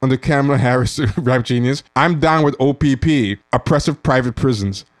put on the Kamala Harris Rap Genius, "I'm down with OPP, oppressive private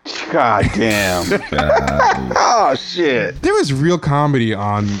prisons." God damn. Oh shit. There is real comedy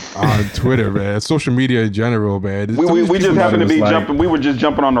on Twitter, man. Social media in general, man. We just happened to be jumping. We were just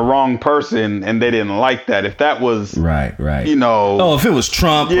jumping on the wrong person, and they didn't like that. If that was right. If it was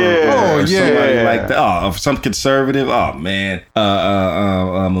Trump, or somebody like that. Or some conservative. Oh man,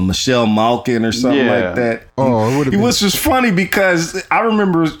 Michelle Malkin or something like that. It was just funny because I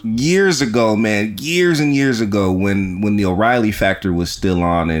remember years and years ago when the O'Reilly Factor was still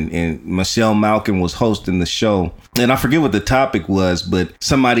on. And Michelle Malkin was hosting the show. And I forget what the topic was, but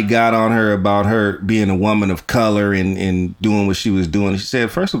somebody got on her about her being a woman of color and doing what she was doing. She said,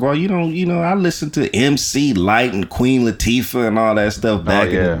 first of all, I listened to MC Lyte and Queen Latifah and all that stuff back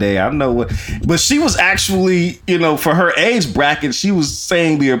in the day. I know what, but she was actually, for her age bracket, she was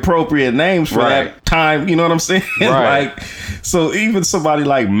saying the appropriate names for that time. You know what I'm saying? Right. So even somebody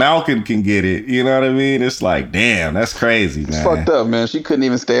like Malkin can get it. You know what I mean? It's like, damn, that's crazy, man. It's fucked up, man. She couldn't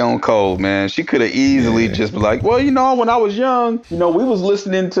even stay on code, man. She could have easily just been like, well, when I was young, we was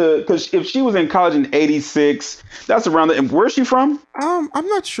listening to, because if she was in college in 86, that's around the, where's she from? I'm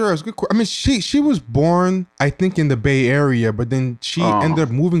not sure. It's a good question. I mean, she was born, I think, in the Bay Area, but then she ended up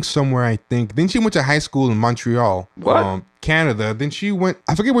moving somewhere, I think. Then she went to high school in Montreal. What? Canada. Then she went,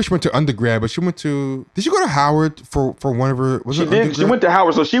 I forget where she went to undergrad, but did she go to Howard for one of her, she did. She went to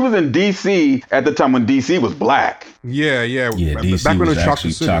Howard. So she was in DC at the time when DC was black. Yeah. DC back when it was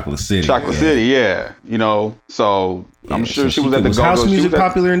Chocolate City. Chocolate City, yeah. So I'm sure she was at the Go-Go's. House music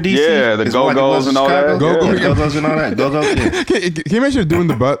popular in DC? Yeah, the Go-Go's and all that. Go-Go's and all that. Go-Go's, yeah. Can you imagine doing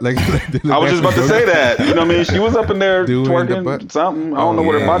the butt? Like I was just about to say that. You know what I mean? She was up in there twerking something. I don't know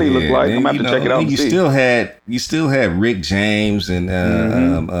what her body looked like. I'm going to have to check it out and see. You still had Rick James and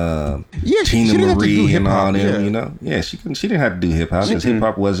Tina Marie and all them, you know? Yeah, she didn't have to do hip-hop because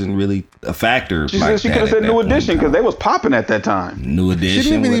hip-hop wasn't really a factor. She could have said New Edition because they was popping at that time. New Edition, she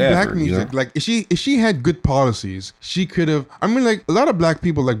didn't even need whatever, black music. You know? Like if she had good policies, she could have. I mean, like a lot of black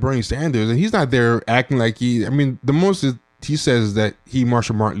people like Bernie Sanders, and he's not there acting like he. I mean, the most he says that he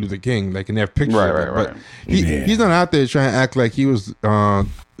marshaled Martin Luther King, like, and they have pictures of it. But he's not out there trying to act like he was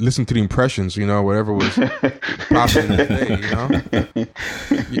listening to the impressions, you know, whatever was popping in the day, you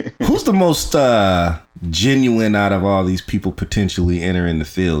know. Who's the most genuine out of all these people potentially entering the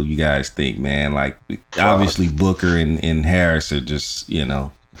field, you guys think, man? Like, obviously Booker and Harris are just, you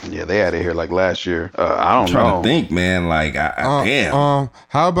know. Yeah, they out of here like last year. I don't know. I'm trying to think, man. Like, damn.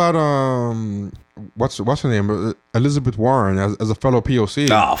 How about what's her name? Elizabeth Warren as a fellow POC.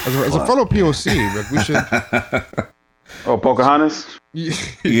 As a fellow POC, like we should. Oh, Pocahontas? Yeah.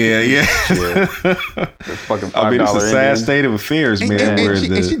 It's fucking $5. I mean, it's a sad state of affairs, man.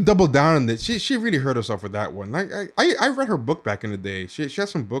 And she doubled down on it. She really hurt herself with that one. Like I read her book back in the day. She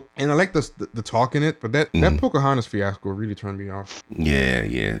has some book, and I like the talk in it. But that Pocahontas fiasco really turned me off.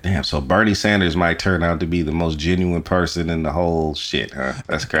 Yeah. Damn. So Bernie Sanders might turn out to be the most genuine person in the whole shit, huh?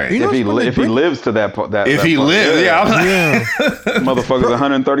 That's crazy. You know, if he lives to that point. If he lives, yeah. Motherfucker's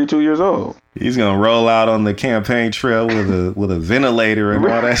 132 years old. He's gonna roll out on the campaign trail with a ventilator and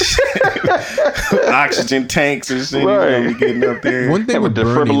all that shit. Oxygen tanks and shit. Right. He's gonna be getting up there. One thing have with a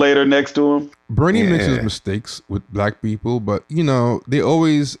defibrillator next to him. Bernie makes his mistakes with black people, but you know they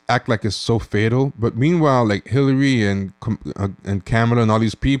always act like it's so fatal. But meanwhile, like Hillary and Kamala and all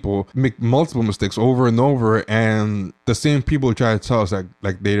these people make multiple mistakes over and over, and the same people try to tell us that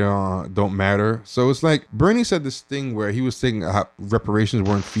like they don't matter. So it's like Bernie said this thing where he was saying reparations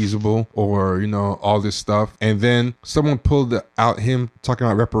weren't feasible, or you know all this stuff, and then someone pulled out him talking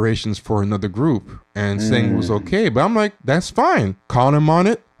about reparations for another group and saying it was okay. But I'm like, that's fine. Call him on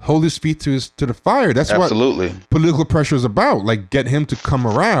it. Hold his feet to the fire. That's absolutely what political pressure is about. Like, get him to come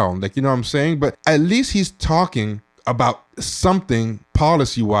around. Like, you know what I'm saying? But at least he's talking about something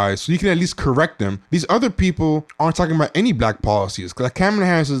policy-wise, so you can at least correct them. These other people aren't talking about any black policies. Because Kamala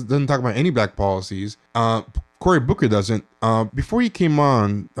Harris doesn't talk about any black policies. Cory Booker doesn't. Before he came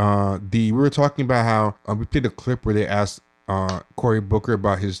on, we were talking about how we played a clip where they asked Cory Booker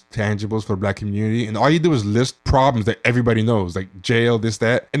about his tangibles for the black community, and all he did was list problems that everybody knows, like jail, this,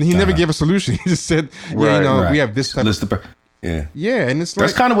 that, and he never gave a solution. He just said, we have this type of... Yeah, and it's like...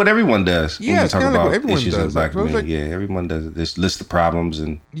 That's kind of what everyone does. Yeah, it's kind of like what everyone issues does. In the black community. Like, yeah, everyone does it. Just list the problems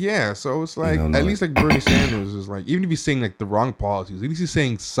and... Yeah, so it's like, at least like Bernie Sanders is like, even if he's saying like the wrong policies, at least he's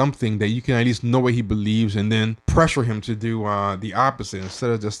saying something that you can at least know what he believes and then pressure him to do the opposite instead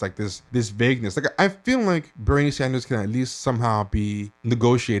of just like this vagueness. Like, I feel like Bernie Sanders can at least somehow be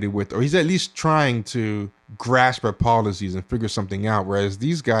negotiated with, or he's at least trying to grasp our policies and figure something out, whereas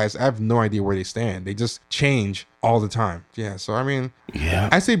these guys, I have no idea where they stand. They just change all the time. Yeah, so I mean,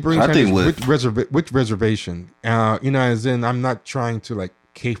 I say Bernie Sanders with reservation. You know, as in, I'm not trying to like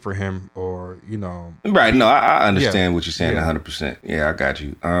cape for him or, you know. Right, no, I understand what you're saying 100%. Yeah, I got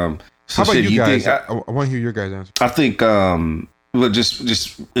you. So how about you guys? I want to hear your guys' answer. I think, well,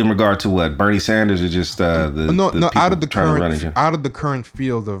 just in regard to what Bernie Sanders or just out of the current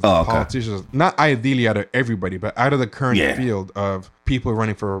field of politicians, not ideally out of everybody, but out of the current field of people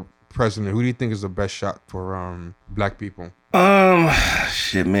running for president, who do you think is the best shot for black people?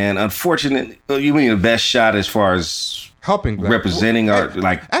 Shit, man. Unfortunately, you mean the best shot as far as helping representing our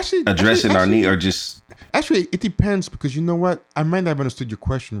addressing our need, or just. Actually, it depends, because you know what? I might not have understood your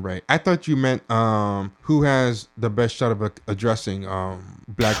question right. I thought you meant who has the best shot of addressing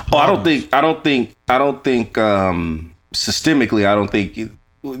black problems. I don't think systemically, I don't think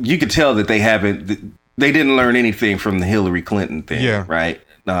you could tell that they didn't learn anything from the Hillary Clinton thing, right?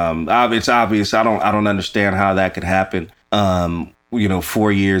 It's obvious. I don't understand how that could happen.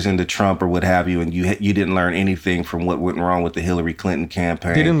 4 years into Trump or what have you, and you didn't learn anything from what went wrong with the Hillary Clinton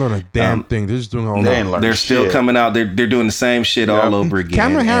campaign. They didn't learn a damn thing. They're just doing all that. They're still coming out. They're doing the same shit all over again.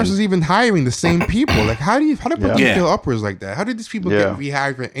 Kamala Harris is even hiring the same people. Like, how do put them feel upwards like that? How did these people get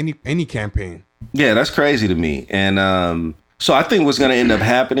rehired for any campaign? Yeah, that's crazy to me. And so I think what's going to end up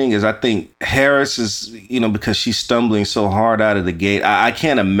happening is I think Harris is, because she's stumbling so hard out of the gate, I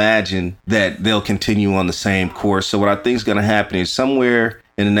can't imagine that they'll continue on the same course. So what I think is going to happen is somewhere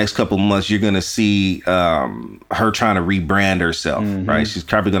in the next couple of months, you're going to see her trying to rebrand herself, right? She's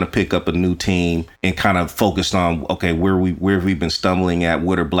probably going to pick up a new team and kind of focus on, okay, where have we been stumbling at?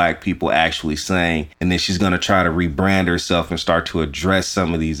 What are black people actually saying? And then she's going to try to rebrand herself and start to address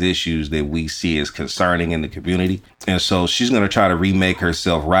some of these issues that we see as concerning in the community. And so she's going to try to remake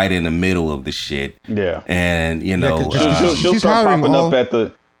herself right in the middle of the shit. Yeah. And, she'll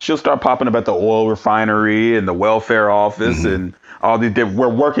start popping up at the oil refinery and the welfare office and all these different, where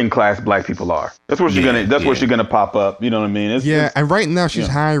working class black people are. That's where she's where she's gonna pop up. You know what I mean? And right now she's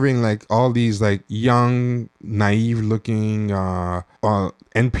hiring like all these like young, naive looking,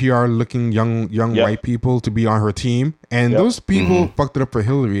 NPR looking young white people to be on her team. And those people fucked it up for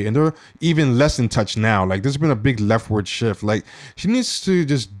Hillary, and they're even less in touch now. Like there's been a big leftward shift. Like she needs to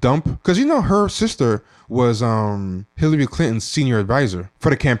just dump, because her sister was Hillary Clinton's senior advisor for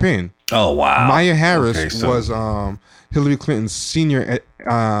the campaign. Oh wow. Maya Harris was Hillary Clinton's senior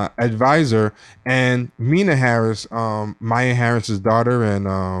advisor, and Mina Harris, Maya Harris's daughter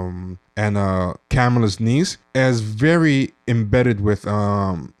and Kamala's niece, is very embedded with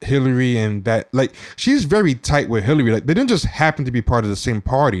Hillary, and that like she's very tight with Hillary. Like they didn't just happen to be part of the same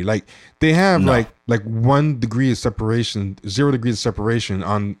party. Like they have like 1 degree of separation, 0 degrees of separation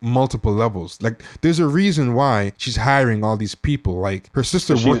on multiple levels. Like there's a reason why she's hiring all these people. Like her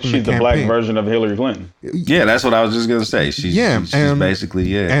sister worked in the campaign. She's the black version of Hillary Clinton. Yeah, that's what I was just gonna say. She's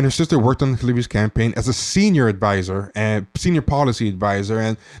basically And her sister worked on Hillary's campaign as a senior advisor and senior policy advisor,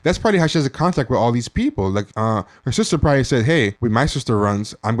 and that's probably how she has a contact with all these people. Like her sister probably said, "Hey, when my sister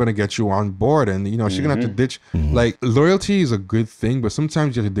runs, I'm gonna get you on board," and she's gonna have to ditch. Like loyalty is a good thing, but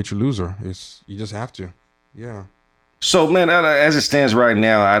sometimes you have to ditch a loser. You just have to. Yeah. So, man, as it stands right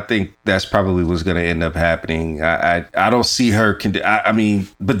now, I think that's probably what's going to end up happening. I don't see her. I mean,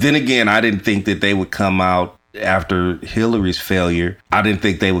 but then again, I didn't think that they would come out after Hillary's failure. I didn't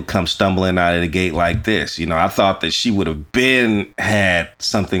think they would come stumbling out of the gate like this. I thought that she would have had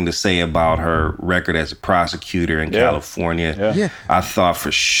something to say about her record as a prosecutor in California. Yeah. I thought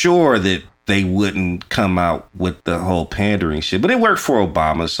for sure that they wouldn't come out with the whole pandering shit, but it worked for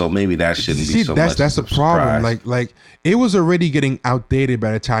Obama, so maybe that shouldn't be so much. That's the problem. Like it was already getting outdated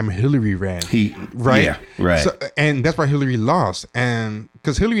by the time Hillary ran. Right. Yeah, right. So, and that's why Hillary lost, and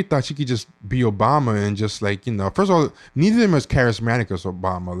because Hillary thought she could just be Obama and just like first of all, neither of them is charismatic as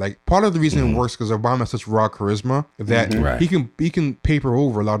Obama. Like part of the reason it works because Obama has such raw charisma that he can paper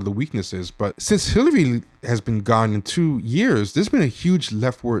over a lot of the weaknesses. But since Hillary has been gone in 2 years, there's been a huge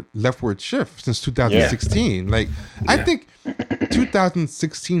leftward shift since 2016. Like I think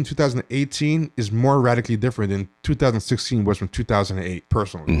 2016, 2018 is more radically different than 2016 was from 2008,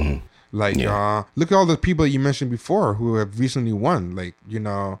 personally. Like, look at all the people you mentioned before who have recently won. Like,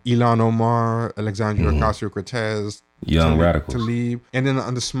 Ilhan Omar, Alexandria Ocasio-Cortez, young radicals to leave, and then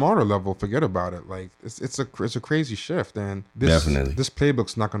on the smaller level, forget about it. Like, it's a crazy shift, and this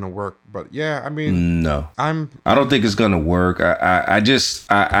playbook's not going to work. But yeah, I mean, no, I don't think it's going to work.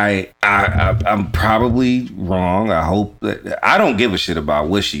 I'm probably wrong. I hope that I don't give a shit about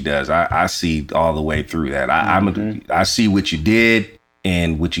what she does. I see all the way through that. I see what you did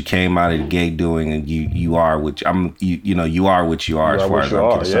and what you came out of the gate doing, and you are what you are what you are as far as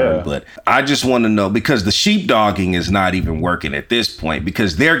I'm concerned. Yeah. But I just want to know, because the sheepdogging is not even working at this point,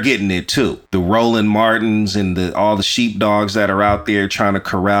 because they're getting it too. The Roland Martins and all the sheepdogs that are out there trying to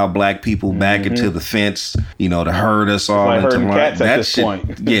corral black people back into the fence, to herd us all into line. That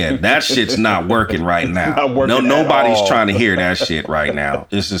shit, that shit's not working right now. Nobody's trying to hear that shit right now.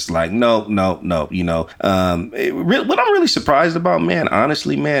 It's just like no. What I'm really surprised about, man,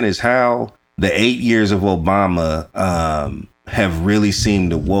 honestly, man, is how the 8 years of Obama have really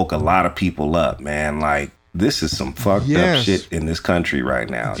seemed to woke a lot of people up, man. Like, this is some fucked up shit in this country right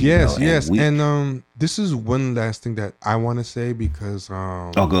now. Yes. And this is one last thing that I want to say, because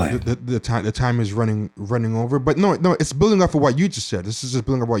go ahead. The time is running over. But no, it's building off of what you just said. This is just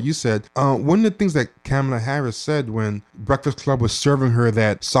building off what you said. One of the things that Kamala Harris said when Breakfast Club was serving her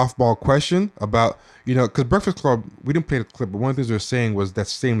that softball question about, because Breakfast Club, we didn't play the clip, but one of the things they were saying was that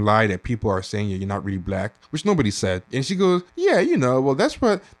same lie that people are saying, you're not really black, which nobody said. And she goes, well, that's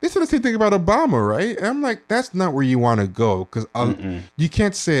what they said the same thing about Obama, right? And I'm like, that's not where you want to go, because you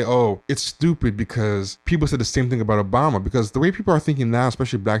can't say, it's stupid because people said the same thing about Obama, because the way people are thinking now,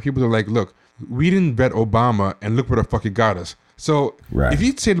 especially black people, they're like, look, we didn't vet Obama and look where the fuck it got us. So if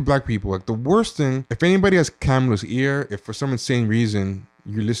you say to black people, like, the worst thing, if anybody has Kamala's ear, if for some insane reason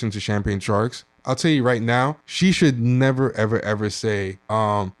you listen to Champagne Sharks, I'll tell you right now, she should never, ever, ever say,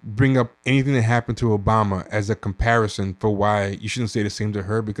 bring up anything that happened to Obama as a comparison for why you shouldn't say the same to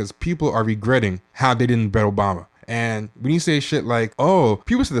her, because people are regretting how they didn't bet Obama. And when you say shit like, oh,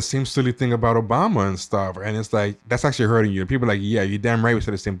 people say the same silly thing about Obama and stuff, and it's like, that's actually hurting you. And people are like, yeah, you're damn right we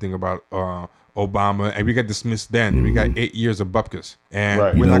said the same thing about Obama, and we got dismissed then. Mm-hmm. We got 8 years of bupkis,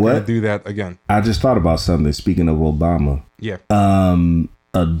 and we're not going to do that again. I just thought about something. Speaking of Obama,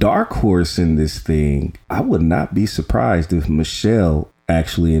 a dark horse in this thing, I would not be surprised if Michelle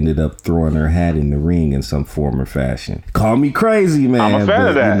actually ended up throwing her hat in the ring in some form or fashion. Call me crazy, man. I'm a fan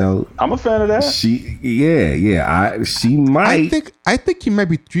of that. You know, I'm a fan of that. She might. I think you might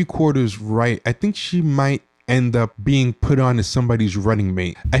be 3/4 right. I think she might end up being put on as somebody's running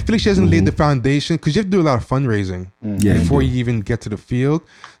mate. I feel like she hasn't laid the foundation, because you have to do a lot of fundraising before you even get to the field.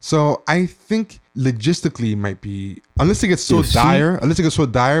 So I think logistically it might be, unless it gets so dire,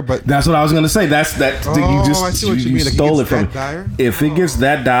 but that's what I was gonna say. That's that. You just I see what you mean. Like, stole it from. If it gets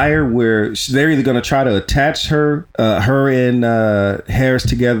that dire, where they're either gonna try to attach her and Harris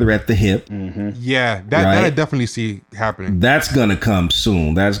together at the hip. Yeah, that I definitely see happening. That's gonna come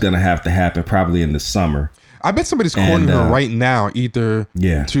soon. That's gonna have to happen probably in the summer. I bet somebody's calling her right now, either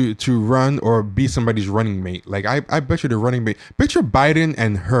to run or be somebody's running mate. Like I bet you the running mate. Picture Biden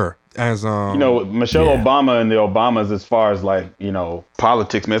and her as Michelle Obama and the Obamas, as far as like,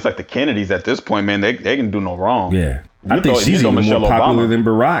 politics, man. It's like the Kennedys at this point, man. They can do no wrong. Yeah. I think she's even more popular than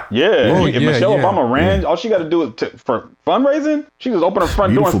Barack. Yeah. If Michelle Obama ran, all she got to do is for fundraising, she just open her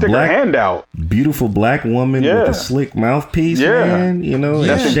front door and stick her hand out. Beautiful black woman with a slick mouthpiece, man.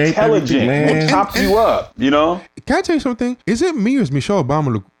 That's intelligent. Man. It chops you up, Can I tell you something? Is it me or does Michelle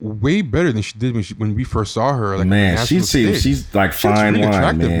Obama look way better than she did when we first saw her? Like, man, she's like fine really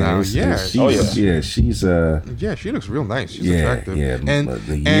wine, man. Now. She looks real nice. She's attractive. Yeah, and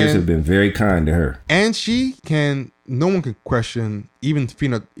the years have been very kind to her. And she can. No one can question, even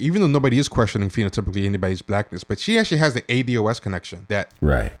though nobody is questioning phenotypically anybody's blackness, but she actually has the ADOS connection that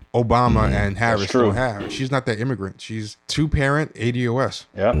Obama and Harris don't have. She's not that immigrant. She's two-parent ADOS.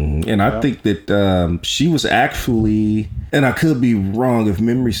 Yeah. And I think that she was actually, and I could be wrong if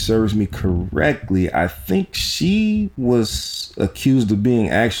memory serves me correctly, I think she was accused of being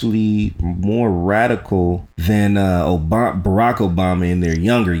actually more radical than Barack Obama in their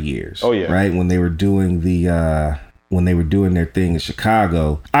younger years. Oh, yeah. Right? When they were doing their thing in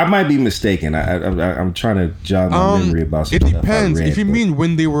Chicago. I might be mistaken. I'm trying to jog my memory about some stuff. It depends. If you mean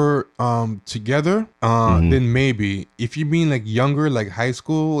when they were together, then maybe. If you mean like younger, like high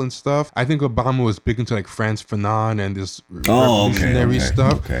school and stuff, I think Obama was big into like Frantz Fanon and this revolutionary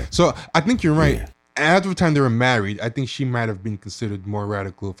stuff. Okay. So I think you're right. Yeah. At the time they were married, I think she might have been considered more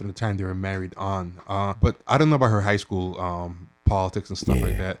radical from the time they were married on. But I don't know about her high school politics and stuff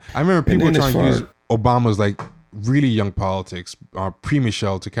like that. I remember people trying to use Obama's like really young politics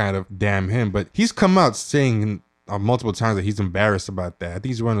pre-Michelle to kind of damn him, but he's come out saying multiple times that he's embarrassed about that. I think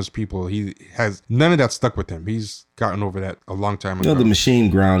he's one of those people, he has none of that stuck with him. He's gotten over that a long time ago. The machine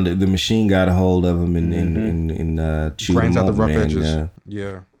got a hold of him and chewed him up, out the rough edges.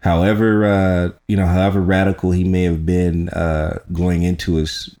 Yeah. However radical he may have been going into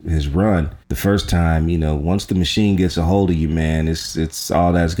his run the first time, once the machine gets a hold of you, man, it's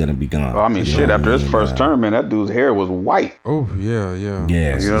all that's gonna be gone. I mean, after his first term, man, that dude's hair was white. Oh yeah.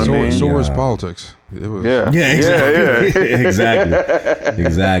 Yeah. So was politics. It was.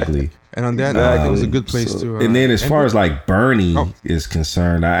 Exactly. And on that note, it was a good place to. And then as far as like Bernie is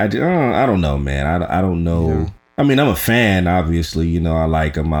concerned, I don't know, man. I don't know. Yeah. I mean, I'm a fan, obviously. I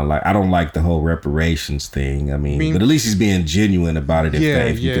like him. I don't like the whole reparations thing. I mean, but at least he's being genuine about it.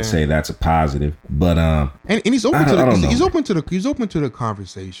 If you could say that's a positive. But and he's open he's open to the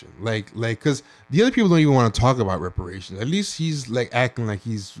conversation. Like because the other people don't even want to talk about reparations. At least he's like acting like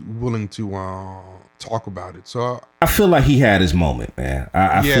he's willing to talk about it. So I feel like he had his moment, man.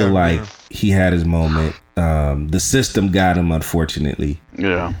 I feel like he had his moment. The system got him, unfortunately.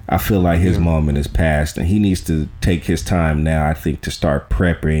 Yeah. I feel like his moment is past, and he needs to take his time now, I think, to start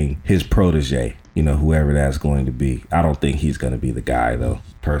prepping his protege, whoever that's going to be. I don't think he's going to be the guy, though,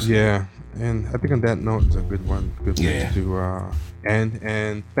 personally. Yeah. And I think on that note, it's a good one. Good place to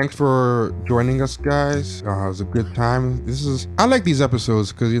and thanks for joining us, guys. It was a good time. I like these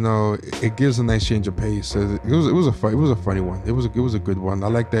episodes because it gives a nice change of pace. It was a funny one. It was a good one. I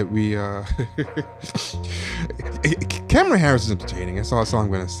like that we Kamala Harris is entertaining. That's all I'm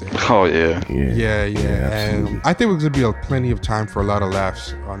gonna say. Oh yeah. And I think there's gonna be plenty of time for a lot of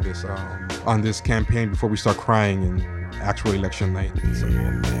laughs on this campaign before we start crying in actual election night.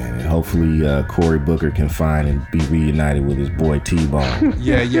 Yeah, man. And hopefully Cory Booker can find and be reunited with his boy T-Bone.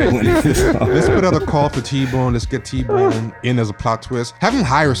 Yeah. Let's put out a call for T-Bone. Let's get T-Bone in as a plot twist. Have him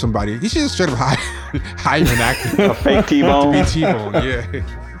hire somebody. He should just straight up hire an actor. A fake T-Bone. To be T-Bone, yeah.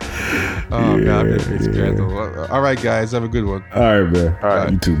 Oh, God, scandal. All right, guys. Have a good one. All right, man. All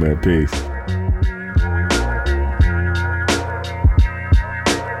right. You too, man. Peace.